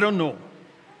you. I don't know.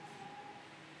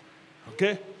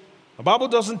 Okay? The Bible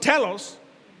doesn't tell us,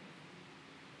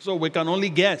 so we can only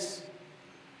guess.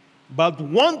 But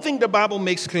one thing the Bible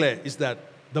makes clear is that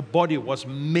the body was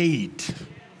made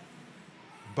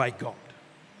by God.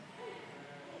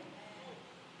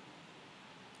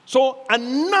 So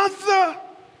another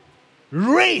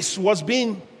race was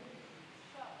being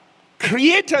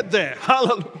created there.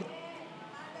 Hallelujah.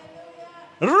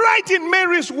 Right in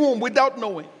Mary's womb without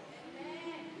knowing.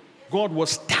 God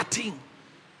was starting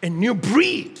a new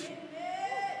breed.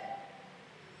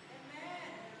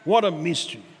 What a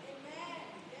mystery.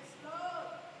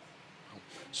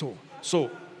 So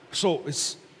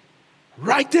it's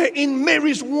right there in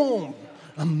Mary's womb.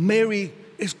 And Mary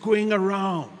is going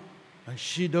around. And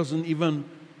she doesn't even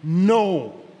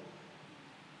know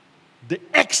the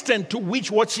extent to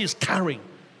which what she's carrying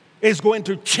is going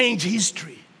to change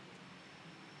history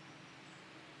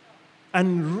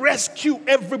and rescue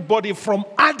everybody from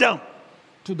Adam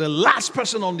to the last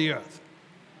person on the earth.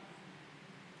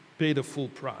 Pay the full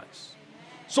price.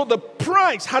 So the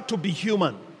price had to be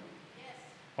human.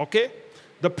 Okay?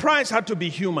 The price had to be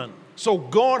human. So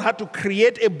God had to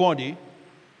create a body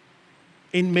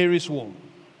in Mary's womb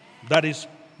that is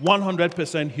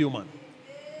 100% human,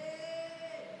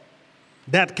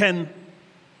 that can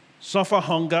suffer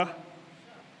hunger,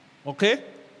 okay?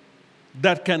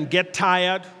 That can get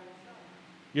tired.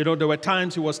 You know, there were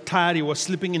times he was tired. He was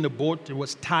sleeping in the boat. He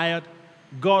was tired.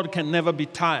 God can never be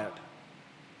tired.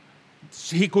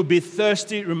 He could be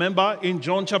thirsty. Remember, in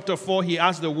John chapter 4, he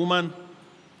asked the woman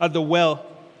at the well,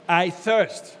 I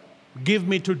thirst. Give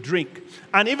me to drink.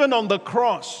 And even on the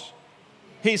cross,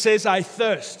 he says, I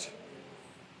thirst.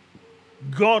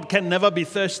 God can never be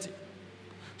thirsty.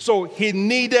 So he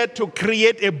needed to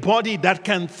create a body that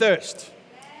can thirst.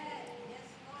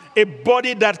 A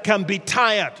body that can be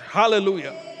tired.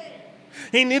 Hallelujah.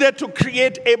 He needed to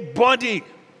create a body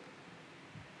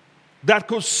that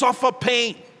could suffer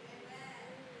pain.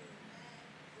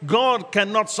 God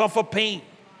cannot suffer pain.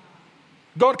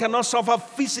 God cannot suffer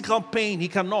physical pain. He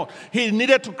cannot. He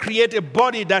needed to create a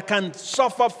body that can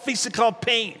suffer physical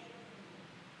pain.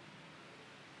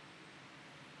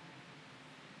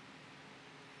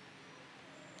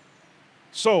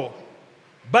 So,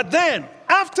 but then,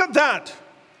 after that,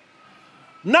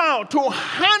 now to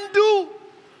handle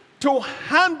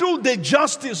the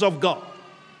justice of God,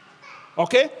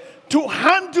 okay? To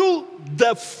handle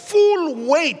the full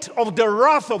weight of the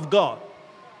wrath of God,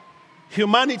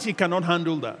 humanity cannot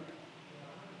handle that.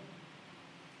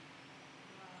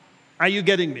 Are you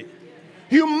getting me?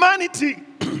 Humanity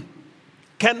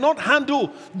cannot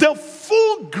handle the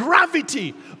full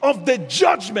gravity of the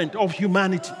judgment of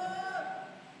humanity.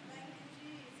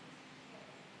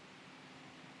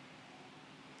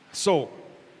 So,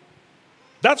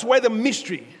 that's where the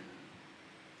mystery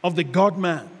of the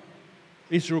God-man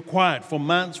is required for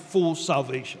man's full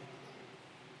salvation.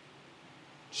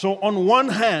 So, on one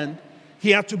hand, he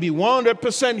had to be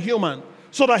 100% human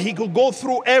so that he could go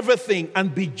through everything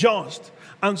and be just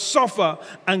and suffer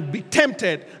and be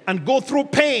tempted and go through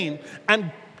pain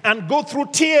and go through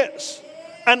tears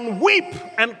and weep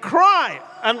and cry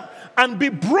and be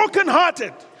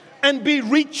brokenhearted and be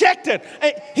rejected.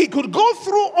 And he could go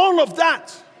through all of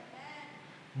that.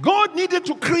 God needed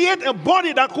to create a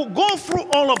body that could go through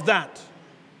all of that.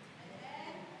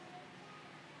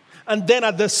 And then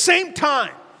at the same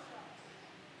time,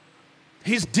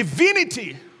 his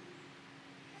divinity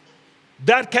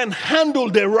that can handle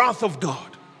the wrath of God.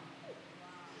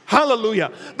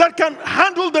 Hallelujah. That can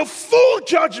handle the full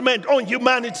judgment on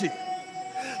humanity.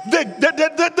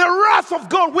 The wrath of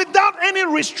God without any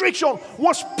restriction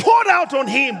was poured out on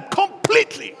him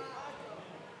completely.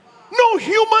 No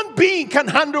human being can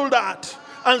handle that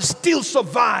and still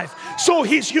survive. So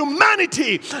his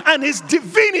humanity and his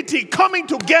divinity coming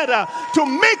together to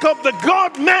make up the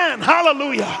God-man.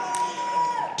 Hallelujah.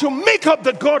 To make up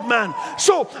the God-man.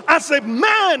 So as a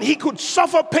man, he could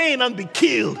suffer pain and be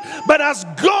killed. But as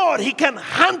God, he can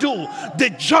handle the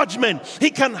judgment.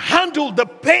 He can handle the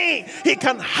pain. He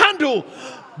can handle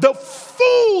the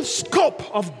full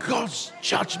scope of God's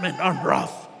judgment and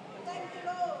wrath.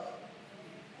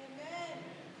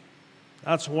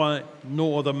 That's why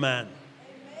no other man.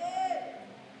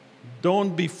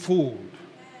 Don't be fooled.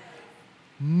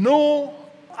 No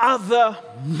other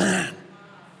man.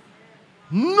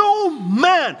 No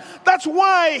man. That's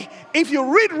why if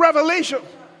you read Revelation,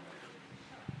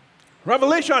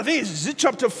 I think it's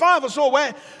chapter 5 or so,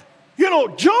 where,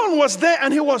 John was there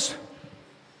and there was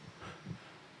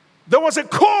a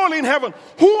call in heaven.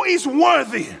 Who is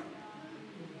worthy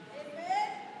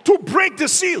to break the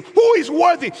seal? Who is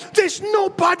worthy? There's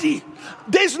nobody.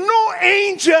 There's no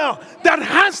angel that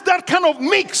has that kind of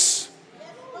mix.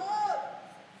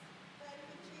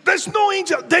 There's no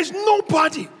angel. There's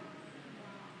nobody.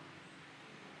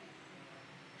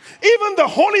 Even the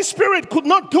Holy Spirit could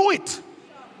not do it.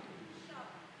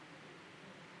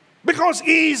 Because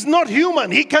he is not human.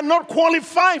 He cannot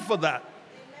qualify for that.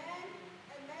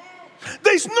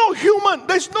 There's no human.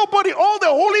 There's nobody. All the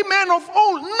holy men of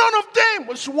old, none of them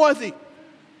was worthy.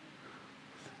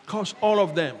 Because all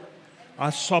of them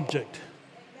are subject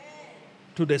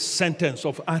to the sentence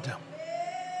of Adam.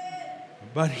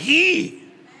 But he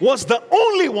was the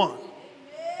only one.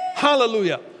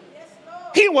 Hallelujah.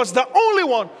 He was the only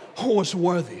one who was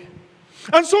worthy.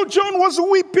 And so John was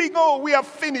weeping. Oh, we are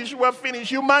finished. We are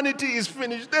finished. Humanity is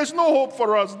finished. There's no hope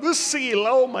for us. This seal,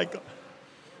 oh my God.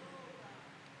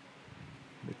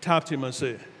 They tapped him and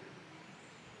said,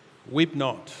 weep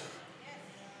not.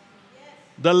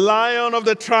 The Lion of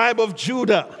the tribe of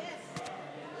Judah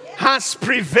has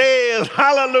prevailed.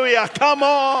 Hallelujah. Come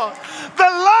on. The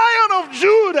Lion of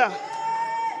Judah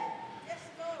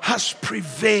has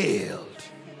prevailed.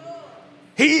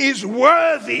 He is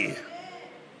worthy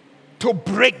to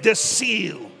break the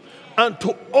seal and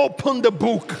to open the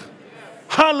book,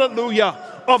 hallelujah,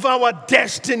 of our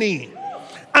destiny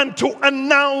and to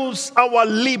announce our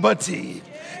liberty.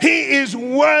 He is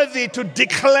worthy to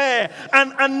declare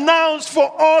and announce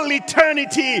for all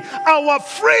eternity our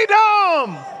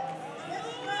freedom.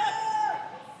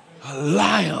 A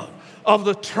Lion of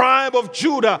the tribe of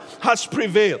Judah has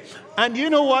prevailed. And you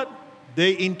know what?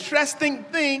 The interesting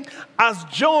thing, as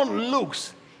John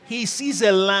looks, he sees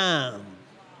a lamb.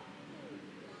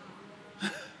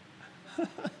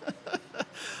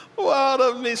 What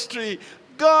a mystery.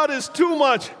 God is too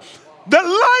much. The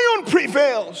lion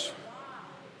prevails.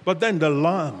 But then the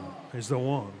lamb is the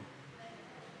one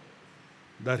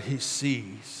that he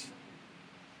sees.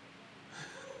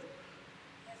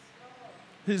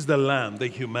 He's the lamb, the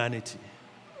humanity.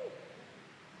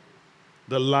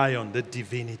 The lion, the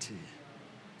divinity.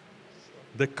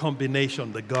 The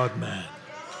combination, the God-man.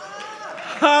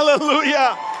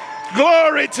 Hallelujah.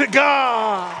 Glory to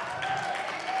God.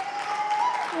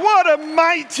 What a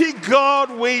mighty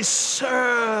God we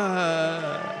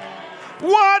serve.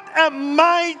 What a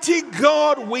mighty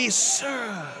God we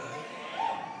serve.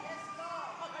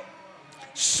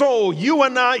 So you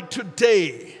and I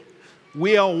today,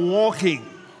 we are walking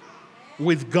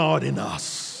with God in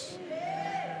us.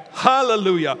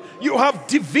 Hallelujah. You have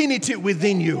divinity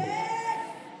within you.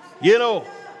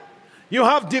 You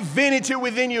have divinity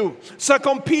within you. 2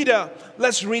 Peter,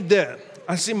 let's read there.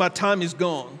 I see my time is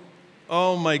gone.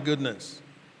 Oh my goodness.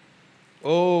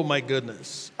 Oh my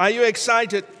goodness. Are you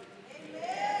excited?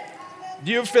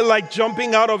 Do you feel like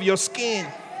jumping out of your skin?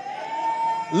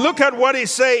 Look at what he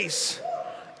says.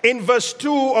 In verse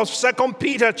 2 of 2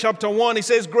 Peter chapter 1, he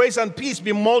says, grace and peace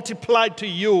be multiplied to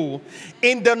you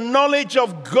in the knowledge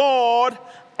of God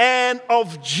and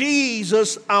of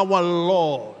Jesus our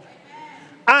Lord,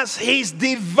 as his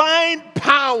divine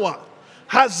power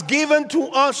has given to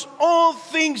us all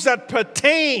things that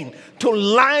pertain to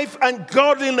life and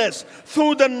godliness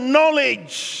through the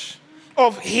knowledge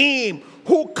of him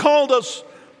who called us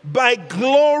by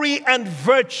glory and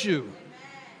virtue,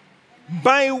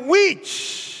 by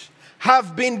which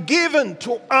have been given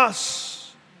to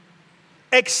us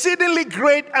exceedingly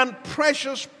great and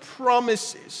precious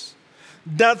promises,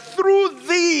 that through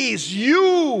these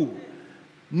you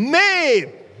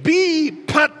may be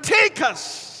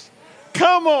partakers.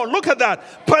 Come on, look at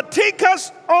that.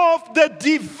 Partakers of the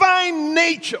divine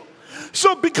nature.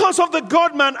 So because of the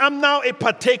God-man, I'm now a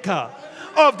partaker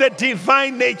of the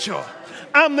divine nature.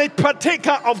 I'm a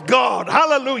partaker of God.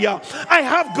 Hallelujah. I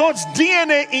have God's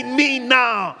DNA in me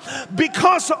now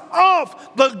because of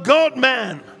the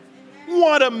God-man.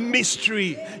 What a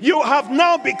mystery. You have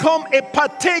now become a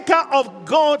partaker of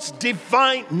God's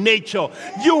divine nature.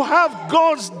 You have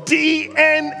God's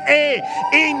DNA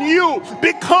in you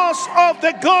because of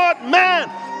the God-man.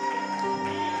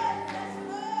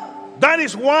 That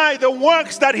is why the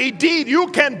works that he did, you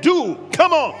can do.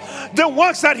 Come on. The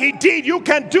works that he did, you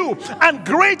can do. And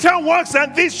greater works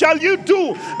than this shall you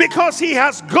do, because he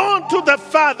has gone to the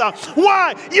Father.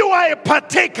 Why? You are a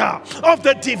partaker of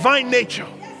the divine nature.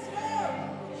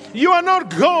 You are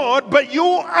not God, but you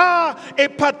are a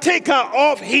partaker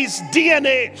of his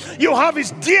DNA. You have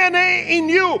his DNA in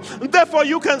you. Therefore,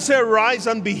 you can say, rise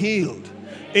and be healed.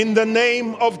 In the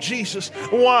name of Jesus.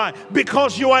 Why?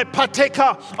 Because you are a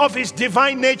partaker of his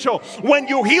divine nature. When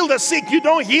you heal the sick, you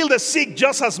don't heal the sick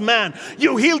just as man.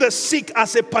 You heal the sick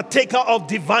as a partaker of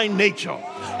divine nature.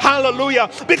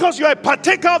 Hallelujah. Because you are a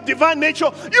partaker of divine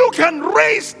nature, you can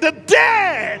raise the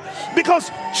dead. Because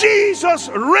Jesus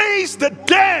raised the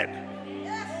dead.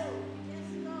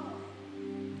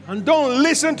 And don't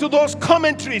listen to those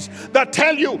commentaries that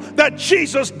tell you that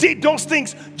Jesus did those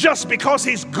things just because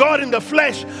he's God in the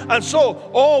flesh. And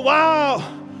so, oh wow,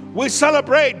 we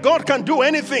celebrate. God can do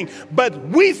anything. But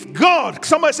with God,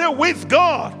 somebody say with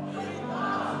God,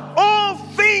 all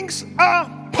things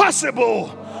are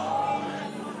possible.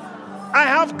 I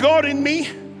have God in me.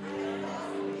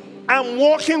 I'm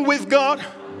walking with God.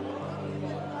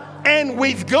 And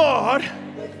with God,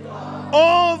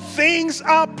 all things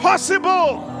are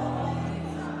possible.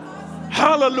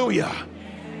 Hallelujah.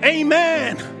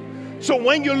 Amen. So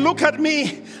when you look at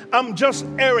me, I'm just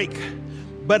Eric.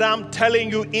 But I'm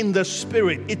telling you in the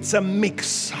spirit, it's a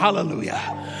mix. Hallelujah.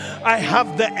 I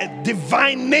have the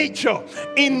divine nature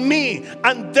in me.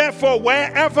 And therefore,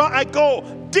 wherever I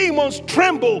go, demons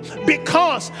tremble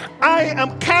because I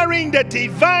am carrying the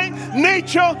divine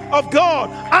nature of God.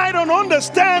 I don't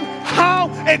understand how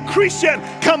a Christian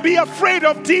can be afraid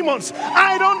of demons.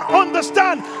 I don't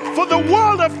understand. For the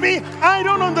world of me, I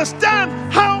don't understand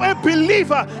how a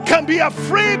believer can be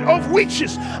afraid of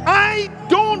witches. I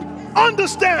don't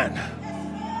understand.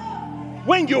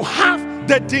 When you have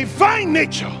the divine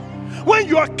nature, when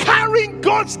you are carrying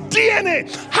God's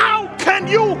DNA, how can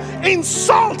you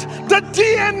insult the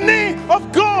DNA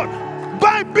of God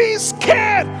by being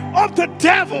scared of the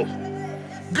devil?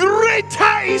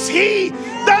 Greater is he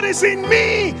that is in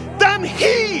me than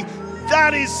he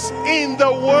that is in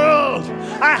the world.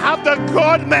 I have the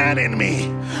God-man in me.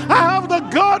 I have the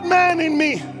God-man in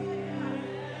me.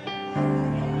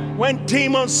 When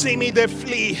demons see me, they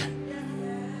flee.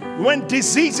 When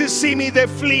diseases see me, they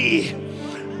flee.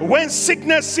 When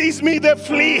sickness sees me, they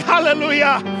flee.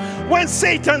 Hallelujah. When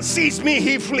Satan sees me,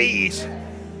 he flees.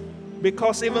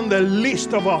 Because even the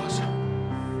least of us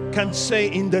can say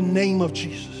in the name of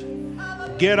Jesus,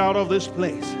 get out of this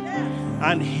place.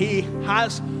 And he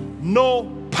has no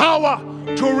power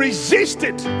to resist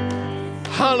it.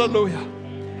 Hallelujah.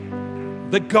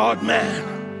 The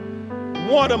God-man.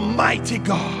 What a mighty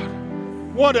God.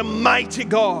 What a mighty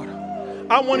God.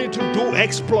 I want you to do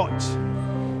exploits.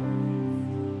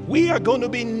 We are going to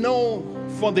be known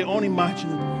for the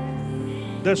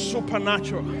unimaginable, the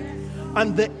supernatural,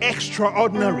 and the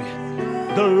extraordinary.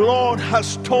 The Lord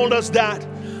has told us that.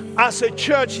 As a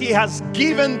church, he has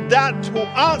given that to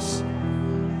us.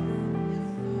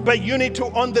 But you need to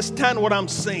understand what I'm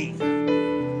saying.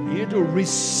 You need to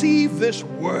receive this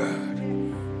word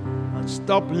and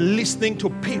stop listening to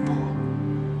people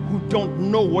who don't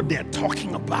know what they're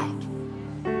talking about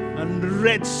and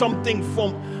read something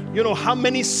from how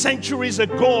many centuries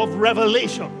ago of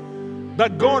revelation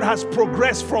that God has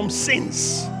progressed from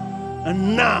sins.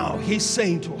 And now he's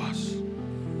saying to us,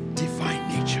 divine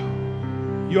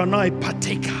nature. You are now a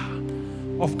partaker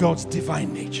of God's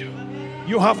divine nature.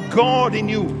 You have God in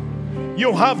you.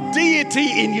 You have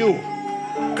deity in you.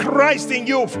 Christ in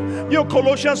you. Your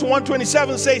Colossians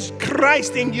 1:27 says,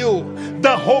 Christ in you,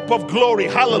 the hope of glory.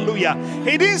 Hallelujah.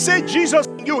 He didn't say Jesus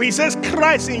in you. He says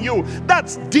Christ in you.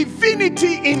 That's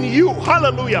divinity in you.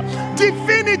 Hallelujah.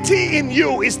 Divinity in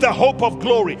you is the hope of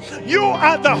glory. You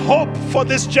are the hope for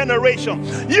this generation.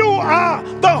 You are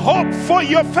the hope for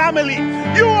your family.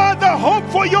 You are the hope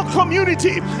for your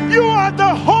community. You are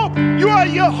the hope. You are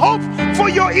your hope for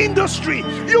your industry.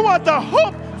 You are the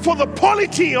hope for the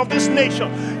polity of this nation.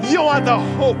 You are the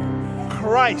hope.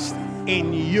 Christ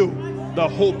in you, the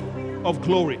hope of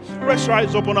glory. Let's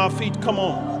rise up on our feet. Come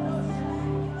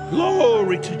on.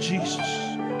 Glory to Jesus.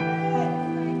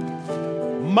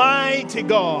 Mighty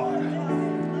God.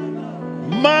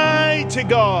 Mighty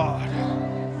God.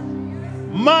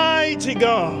 Mighty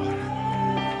God.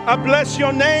 I bless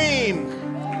your name.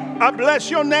 I bless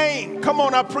your name. Come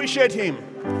on, appreciate him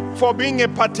for being a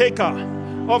partaker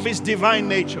of his divine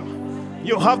nature.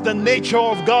 You have the nature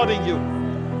of God in you.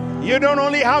 You don't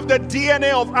only have the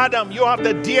DNA of Adam, you have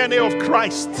the DNA of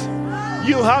Christ.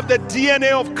 You have the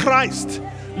DNA of Christ.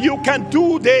 You can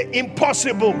do the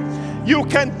impossible. You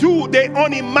can do the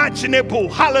unimaginable.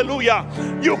 Hallelujah.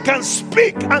 You can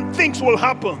speak and things will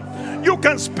happen. You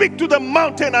can speak to the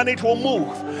mountain and it will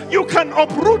move. You can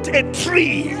uproot a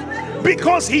tree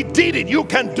because he did it. You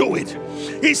can do it.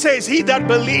 He says, he that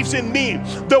believes in me,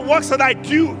 the works that I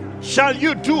do shall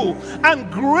you do,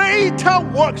 and greater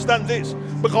works than this,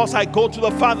 because I go to the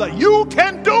Father. You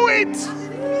can do it.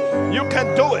 You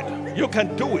can do it. You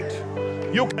can do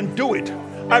it. You can do it.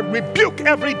 I rebuke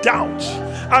every doubt.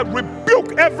 I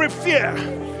rebuke every fear.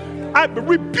 I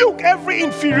rebuke every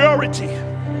inferiority.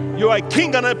 You are a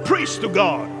king and a priest to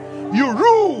God. You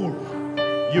rule.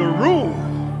 You rule.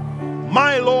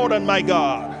 My Lord and my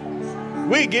God.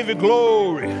 We give you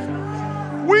glory.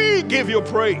 We give you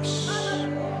praise.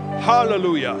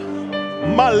 Hallelujah.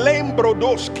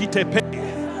 Malembrodos kitepe.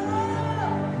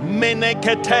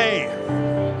 Menekete.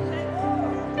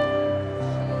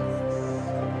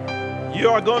 You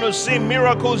are going to see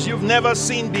miracles you've never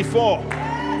seen before.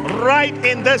 Right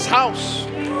in this house.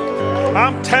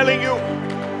 I'm telling you,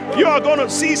 you are going to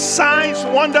see signs,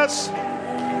 wonders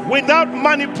without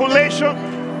manipulation.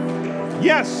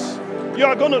 Yes, you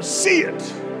are going to see it.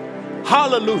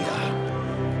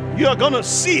 Hallelujah. You are going to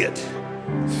see it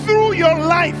through your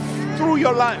life, through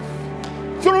your life,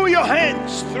 through your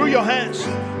hands, through your hands,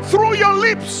 through your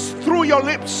lips, through your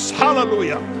lips.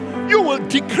 Hallelujah. You will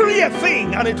decree a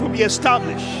thing and it will be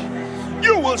established.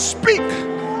 You will speak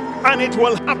and it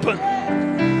will happen.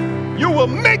 You will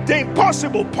make the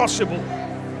impossible possible.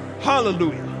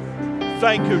 Hallelujah.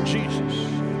 Thank you, Jesus.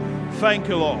 Thank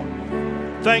you, Lord.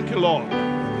 Thank you, Lord.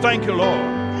 Thank you,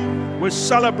 Lord. We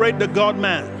celebrate the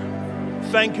God-man.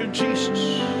 Thank you,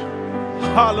 Jesus.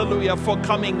 Hallelujah, for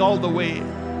coming all the way.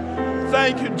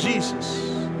 Thank you, Jesus,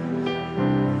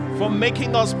 for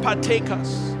making us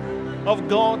partakers of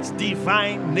God's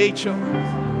divine nature.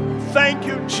 Thank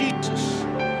you, Jesus,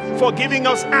 for giving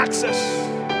us access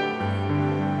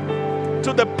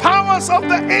to the powers of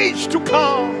the age to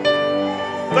come.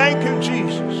 Thank you,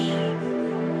 Jesus.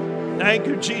 Thank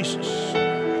you, Jesus.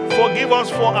 Forgive us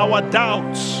for our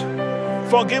doubts.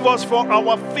 Forgive us for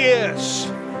our fears.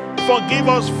 Forgive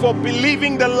us for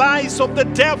believing the lies of the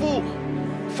devil.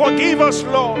 Forgive us,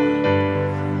 Lord.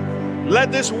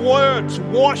 Let these words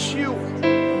wash you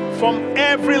from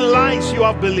every lies you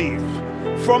have believed,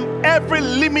 from every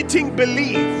limiting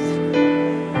belief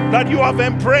that you have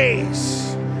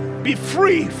embraced. Be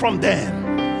free from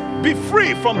them. Be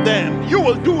free from them. You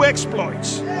will do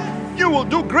exploits. You will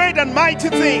do great and mighty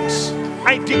things.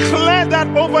 I declare that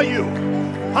over you.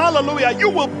 Hallelujah. You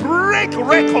will break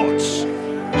records.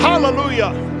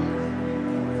 Hallelujah.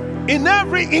 In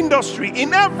every industry,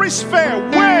 in every sphere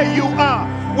where you are,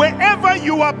 wherever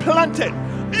you are planted,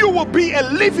 you will be a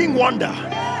living wonder.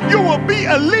 You will be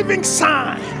a living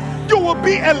sign. You will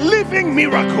be a living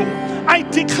miracle. I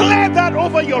declare that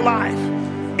over your life.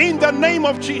 In the name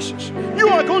of Jesus, you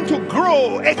are going to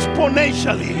grow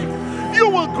exponentially. You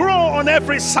will grow on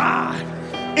every side.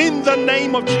 In the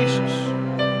name of Jesus.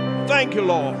 Thank you,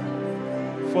 Lord,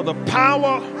 for the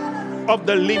power of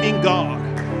the living God.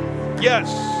 Yes.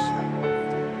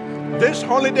 This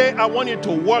holiday, I want you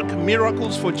to work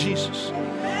miracles for Jesus.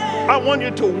 I want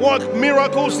you to work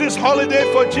miracles this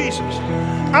holiday for Jesus.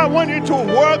 I want you to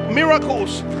work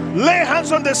miracles. Lay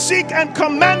hands on the sick and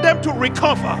command them to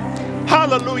recover.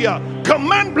 Hallelujah.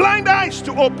 Command blind eyes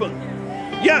to open.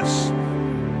 Yes.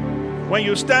 When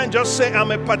you stand, just say,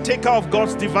 I'm a partaker of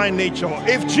God's divine nature.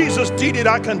 If Jesus did it,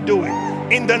 I can do it.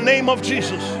 In the name of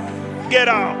Jesus. Get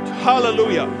out.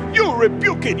 Hallelujah. You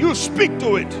rebuke it. You speak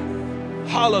to it.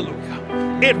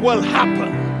 Hallelujah. It will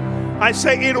happen. I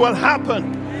say it will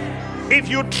happen. If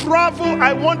you travel,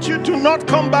 I want you to not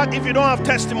come back if you don't have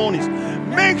testimonies.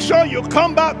 Make sure you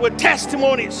come back with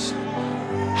testimonies.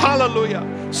 Hallelujah.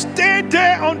 Stay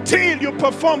there until you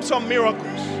perform some miracles.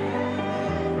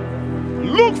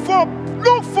 Look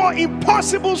for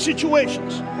impossible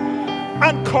situations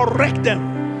and correct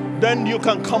them. Then you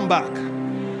can come back.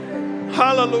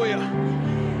 Hallelujah.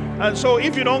 And so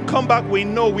if you don't come back, we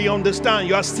know, we understand.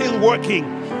 You are still working.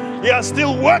 You are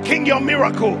still working your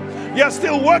miracle. You are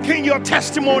still working your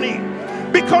testimony.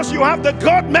 Because you have the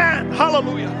God-man.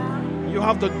 Hallelujah. You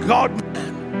have the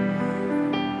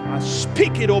God-man. I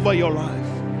speak it over your life.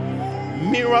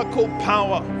 Miracle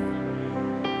power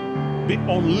be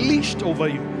unleashed over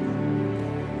you.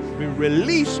 Be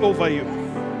released over you.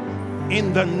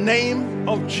 In the name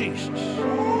of Jesus.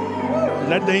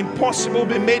 Let the impossible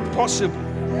be made possible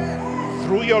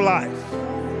through your life,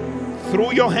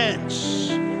 through your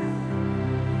hands.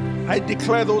 I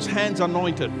declare those hands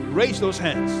anointed. Raise those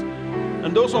hands.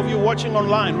 And those of you watching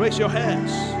online, raise your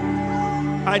hands.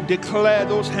 I declare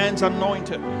those hands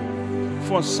anointed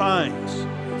for signs,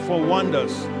 for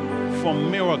wonders, for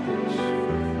miracles,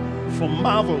 for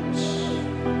marvels.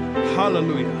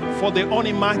 Hallelujah. For the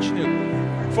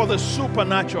unimaginable, for the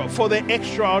supernatural, for the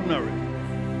extraordinary.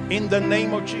 In the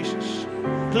name of Jesus.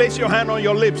 Place your hand on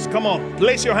your lips. Come on.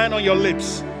 Place your hand on your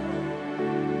lips.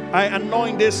 I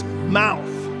anoint this mouth.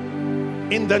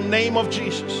 In the name of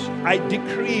Jesus. I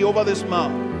decree over this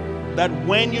mouth that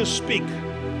when you speak,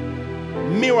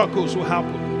 miracles will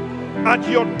happen. At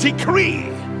your decree,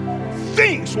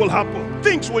 things will happen.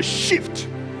 Things will shift.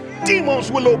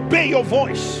 Demons will obey your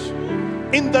voice.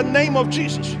 In the name of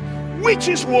Jesus.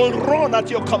 Witches will run at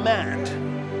your command.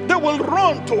 They will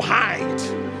run to hide.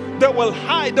 They will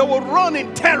hide. They will run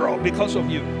in terror because of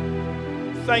you.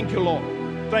 Thank you, Lord.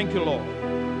 Thank you, Lord.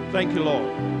 Thank you, Lord.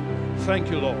 Thank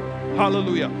you, Lord.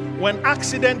 Hallelujah. When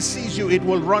accident sees you, it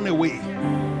will run away.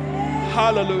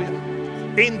 Hallelujah.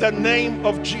 In the name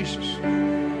of Jesus.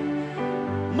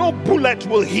 No bullet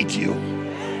will hit you.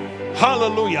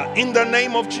 Hallelujah. In the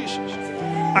name of Jesus.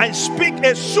 I speak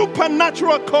a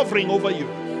supernatural covering over you.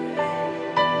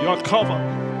 You are covered.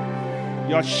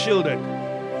 You are shielded.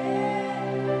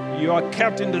 You are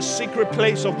kept in the secret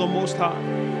place of the Most High.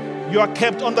 You are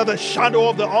kept under the shadow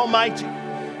of the Almighty.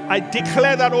 I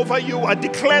declare that over you. I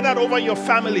declare that over your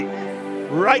family.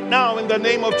 Right now in the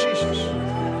name of Jesus.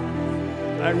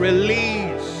 I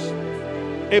release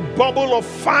a bubble of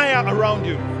fire around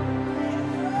you.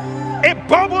 A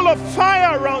bubble of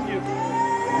fire around you.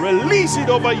 Release it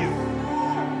over you.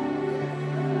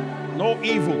 No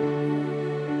evil.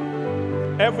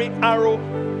 Every arrow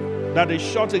that is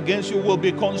shot against you will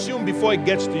be consumed before it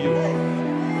gets to you.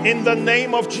 In the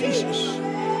name of Jesus.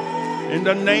 In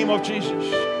the name of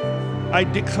Jesus. I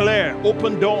declare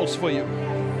open doors for you.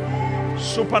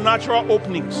 Supernatural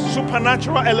openings.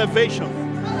 Supernatural elevation.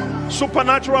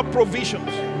 Supernatural provisions.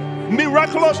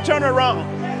 Miraculous turnaround.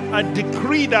 I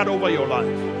decree that over your life.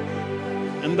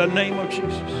 In the name of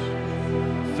Jesus.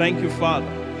 Thank you, Father.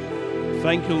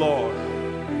 Thank you, Lord.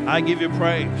 I give you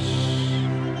praise.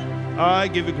 I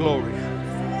give you glory.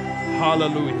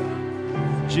 Hallelujah.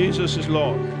 Jesus is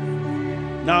Lord.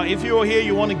 Now, if you are here,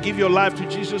 you want to give your life to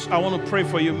Jesus, I want to pray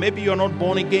for you. Maybe you're not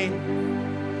born again,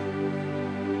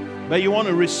 but you want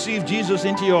to receive Jesus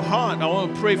into your heart. I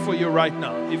want to pray for you right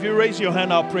now. If you raise your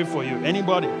hand, I'll pray for you.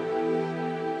 Anybody?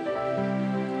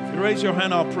 If you raise your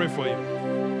hand, I'll pray for you.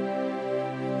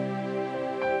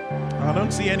 I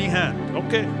don't see any hand.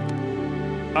 Okay.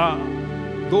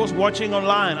 Those watching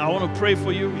online, I want to pray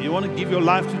for you. You want to give your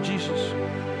life to Jesus.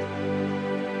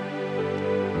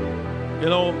 You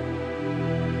know,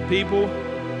 people,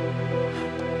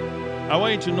 I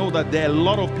want you to know that there are a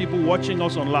lot of people watching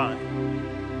us online.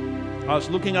 I was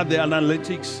looking at the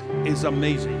analytics. It's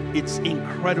amazing. It's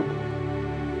incredible.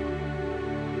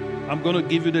 I'm going to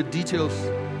give you the details,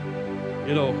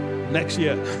 next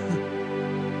year.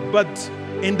 But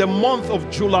in the month of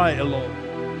July alone,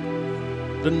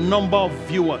 the number of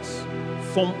viewers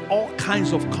from all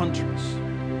kinds of countries.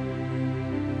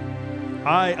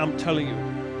 I am telling you,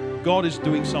 God is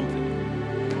doing something.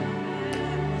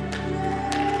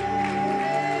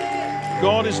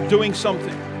 God is doing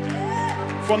something.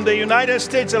 From the United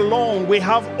States alone, we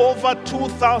have over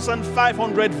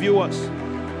 2,500 viewers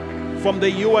from the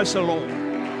US alone.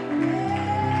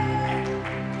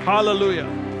 Hallelujah.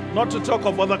 Not to talk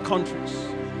of other countries.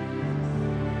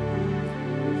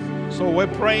 So we're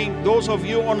praying, those of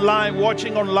you online,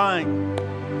 watching online,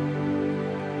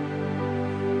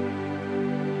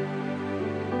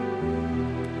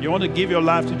 you want to give your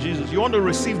life to Jesus. You want to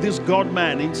receive this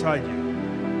God-man inside you.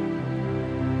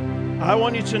 I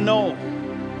want you to know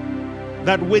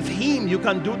that with Him, you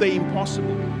can do the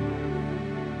impossible.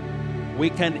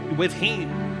 With Him,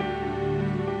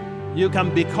 you can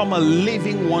become a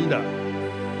living wonder.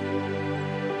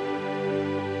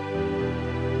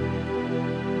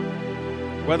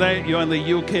 Whether you're in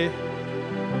the UK,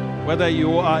 whether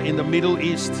you are in the Middle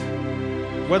East,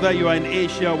 whether you are in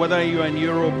Asia, whether you are in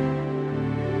Europe,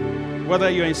 whether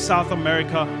you're in South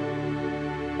America,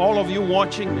 all of you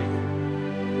watching me,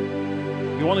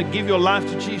 you want to give your life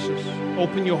to Jesus,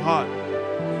 open your heart.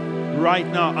 right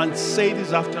now and say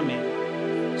this after me.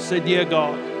 Say, dear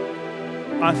God,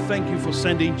 I thank you for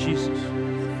sending Jesus,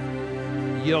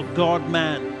 your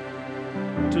God-man,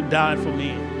 to die for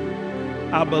me.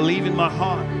 I believe in my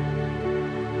heart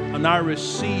and I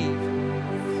receive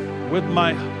with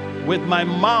my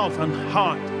mouth and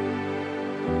heart,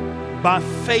 by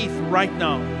faith right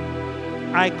now,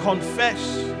 I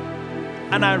confess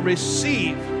and I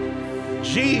receive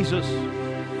Jesus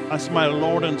as my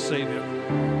Lord and Savior.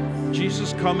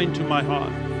 Jesus, come into my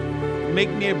heart. Make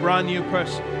me a brand new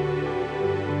person.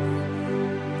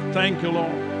 Thank you,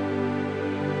 Lord.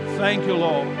 Thank you,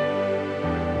 Lord.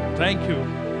 Thank you.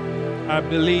 I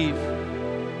believe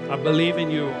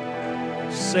in you.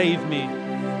 Save me.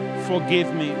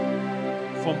 Forgive me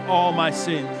from all my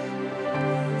sins.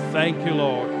 Thank you,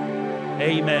 Lord.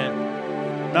 Amen.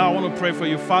 Now I want to pray for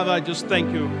you. Father, I just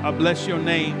thank you. I bless your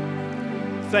name.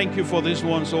 Thank you for these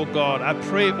ones, oh God. I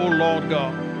pray, oh Lord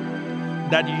God,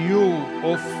 that you,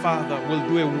 oh Father, will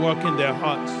do a work in their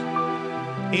hearts.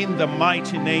 In the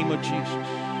mighty name of Jesus.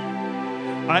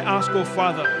 I ask, oh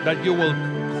Father, that you will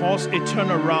cause a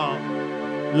turnaround.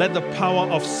 Let the power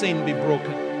of sin be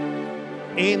broken.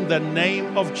 In the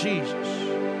name of Jesus.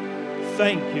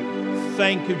 Thank you.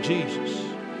 Thank you, Jesus.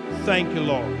 Thank you,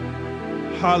 Lord.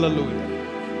 Hallelujah.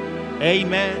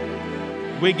 Amen.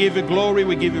 We give you glory.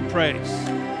 We give you praise.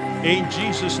 In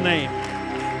Jesus' name.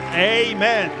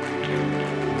 Amen.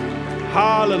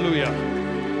 Hallelujah.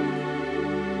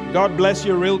 God bless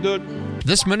you real good.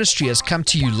 This ministry has come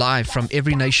to you live from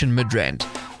Every Nation Midrand.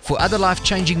 For other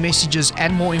life-changing messages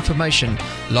and more information,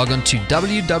 log on to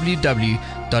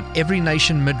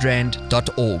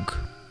www.everynationmidrand.org.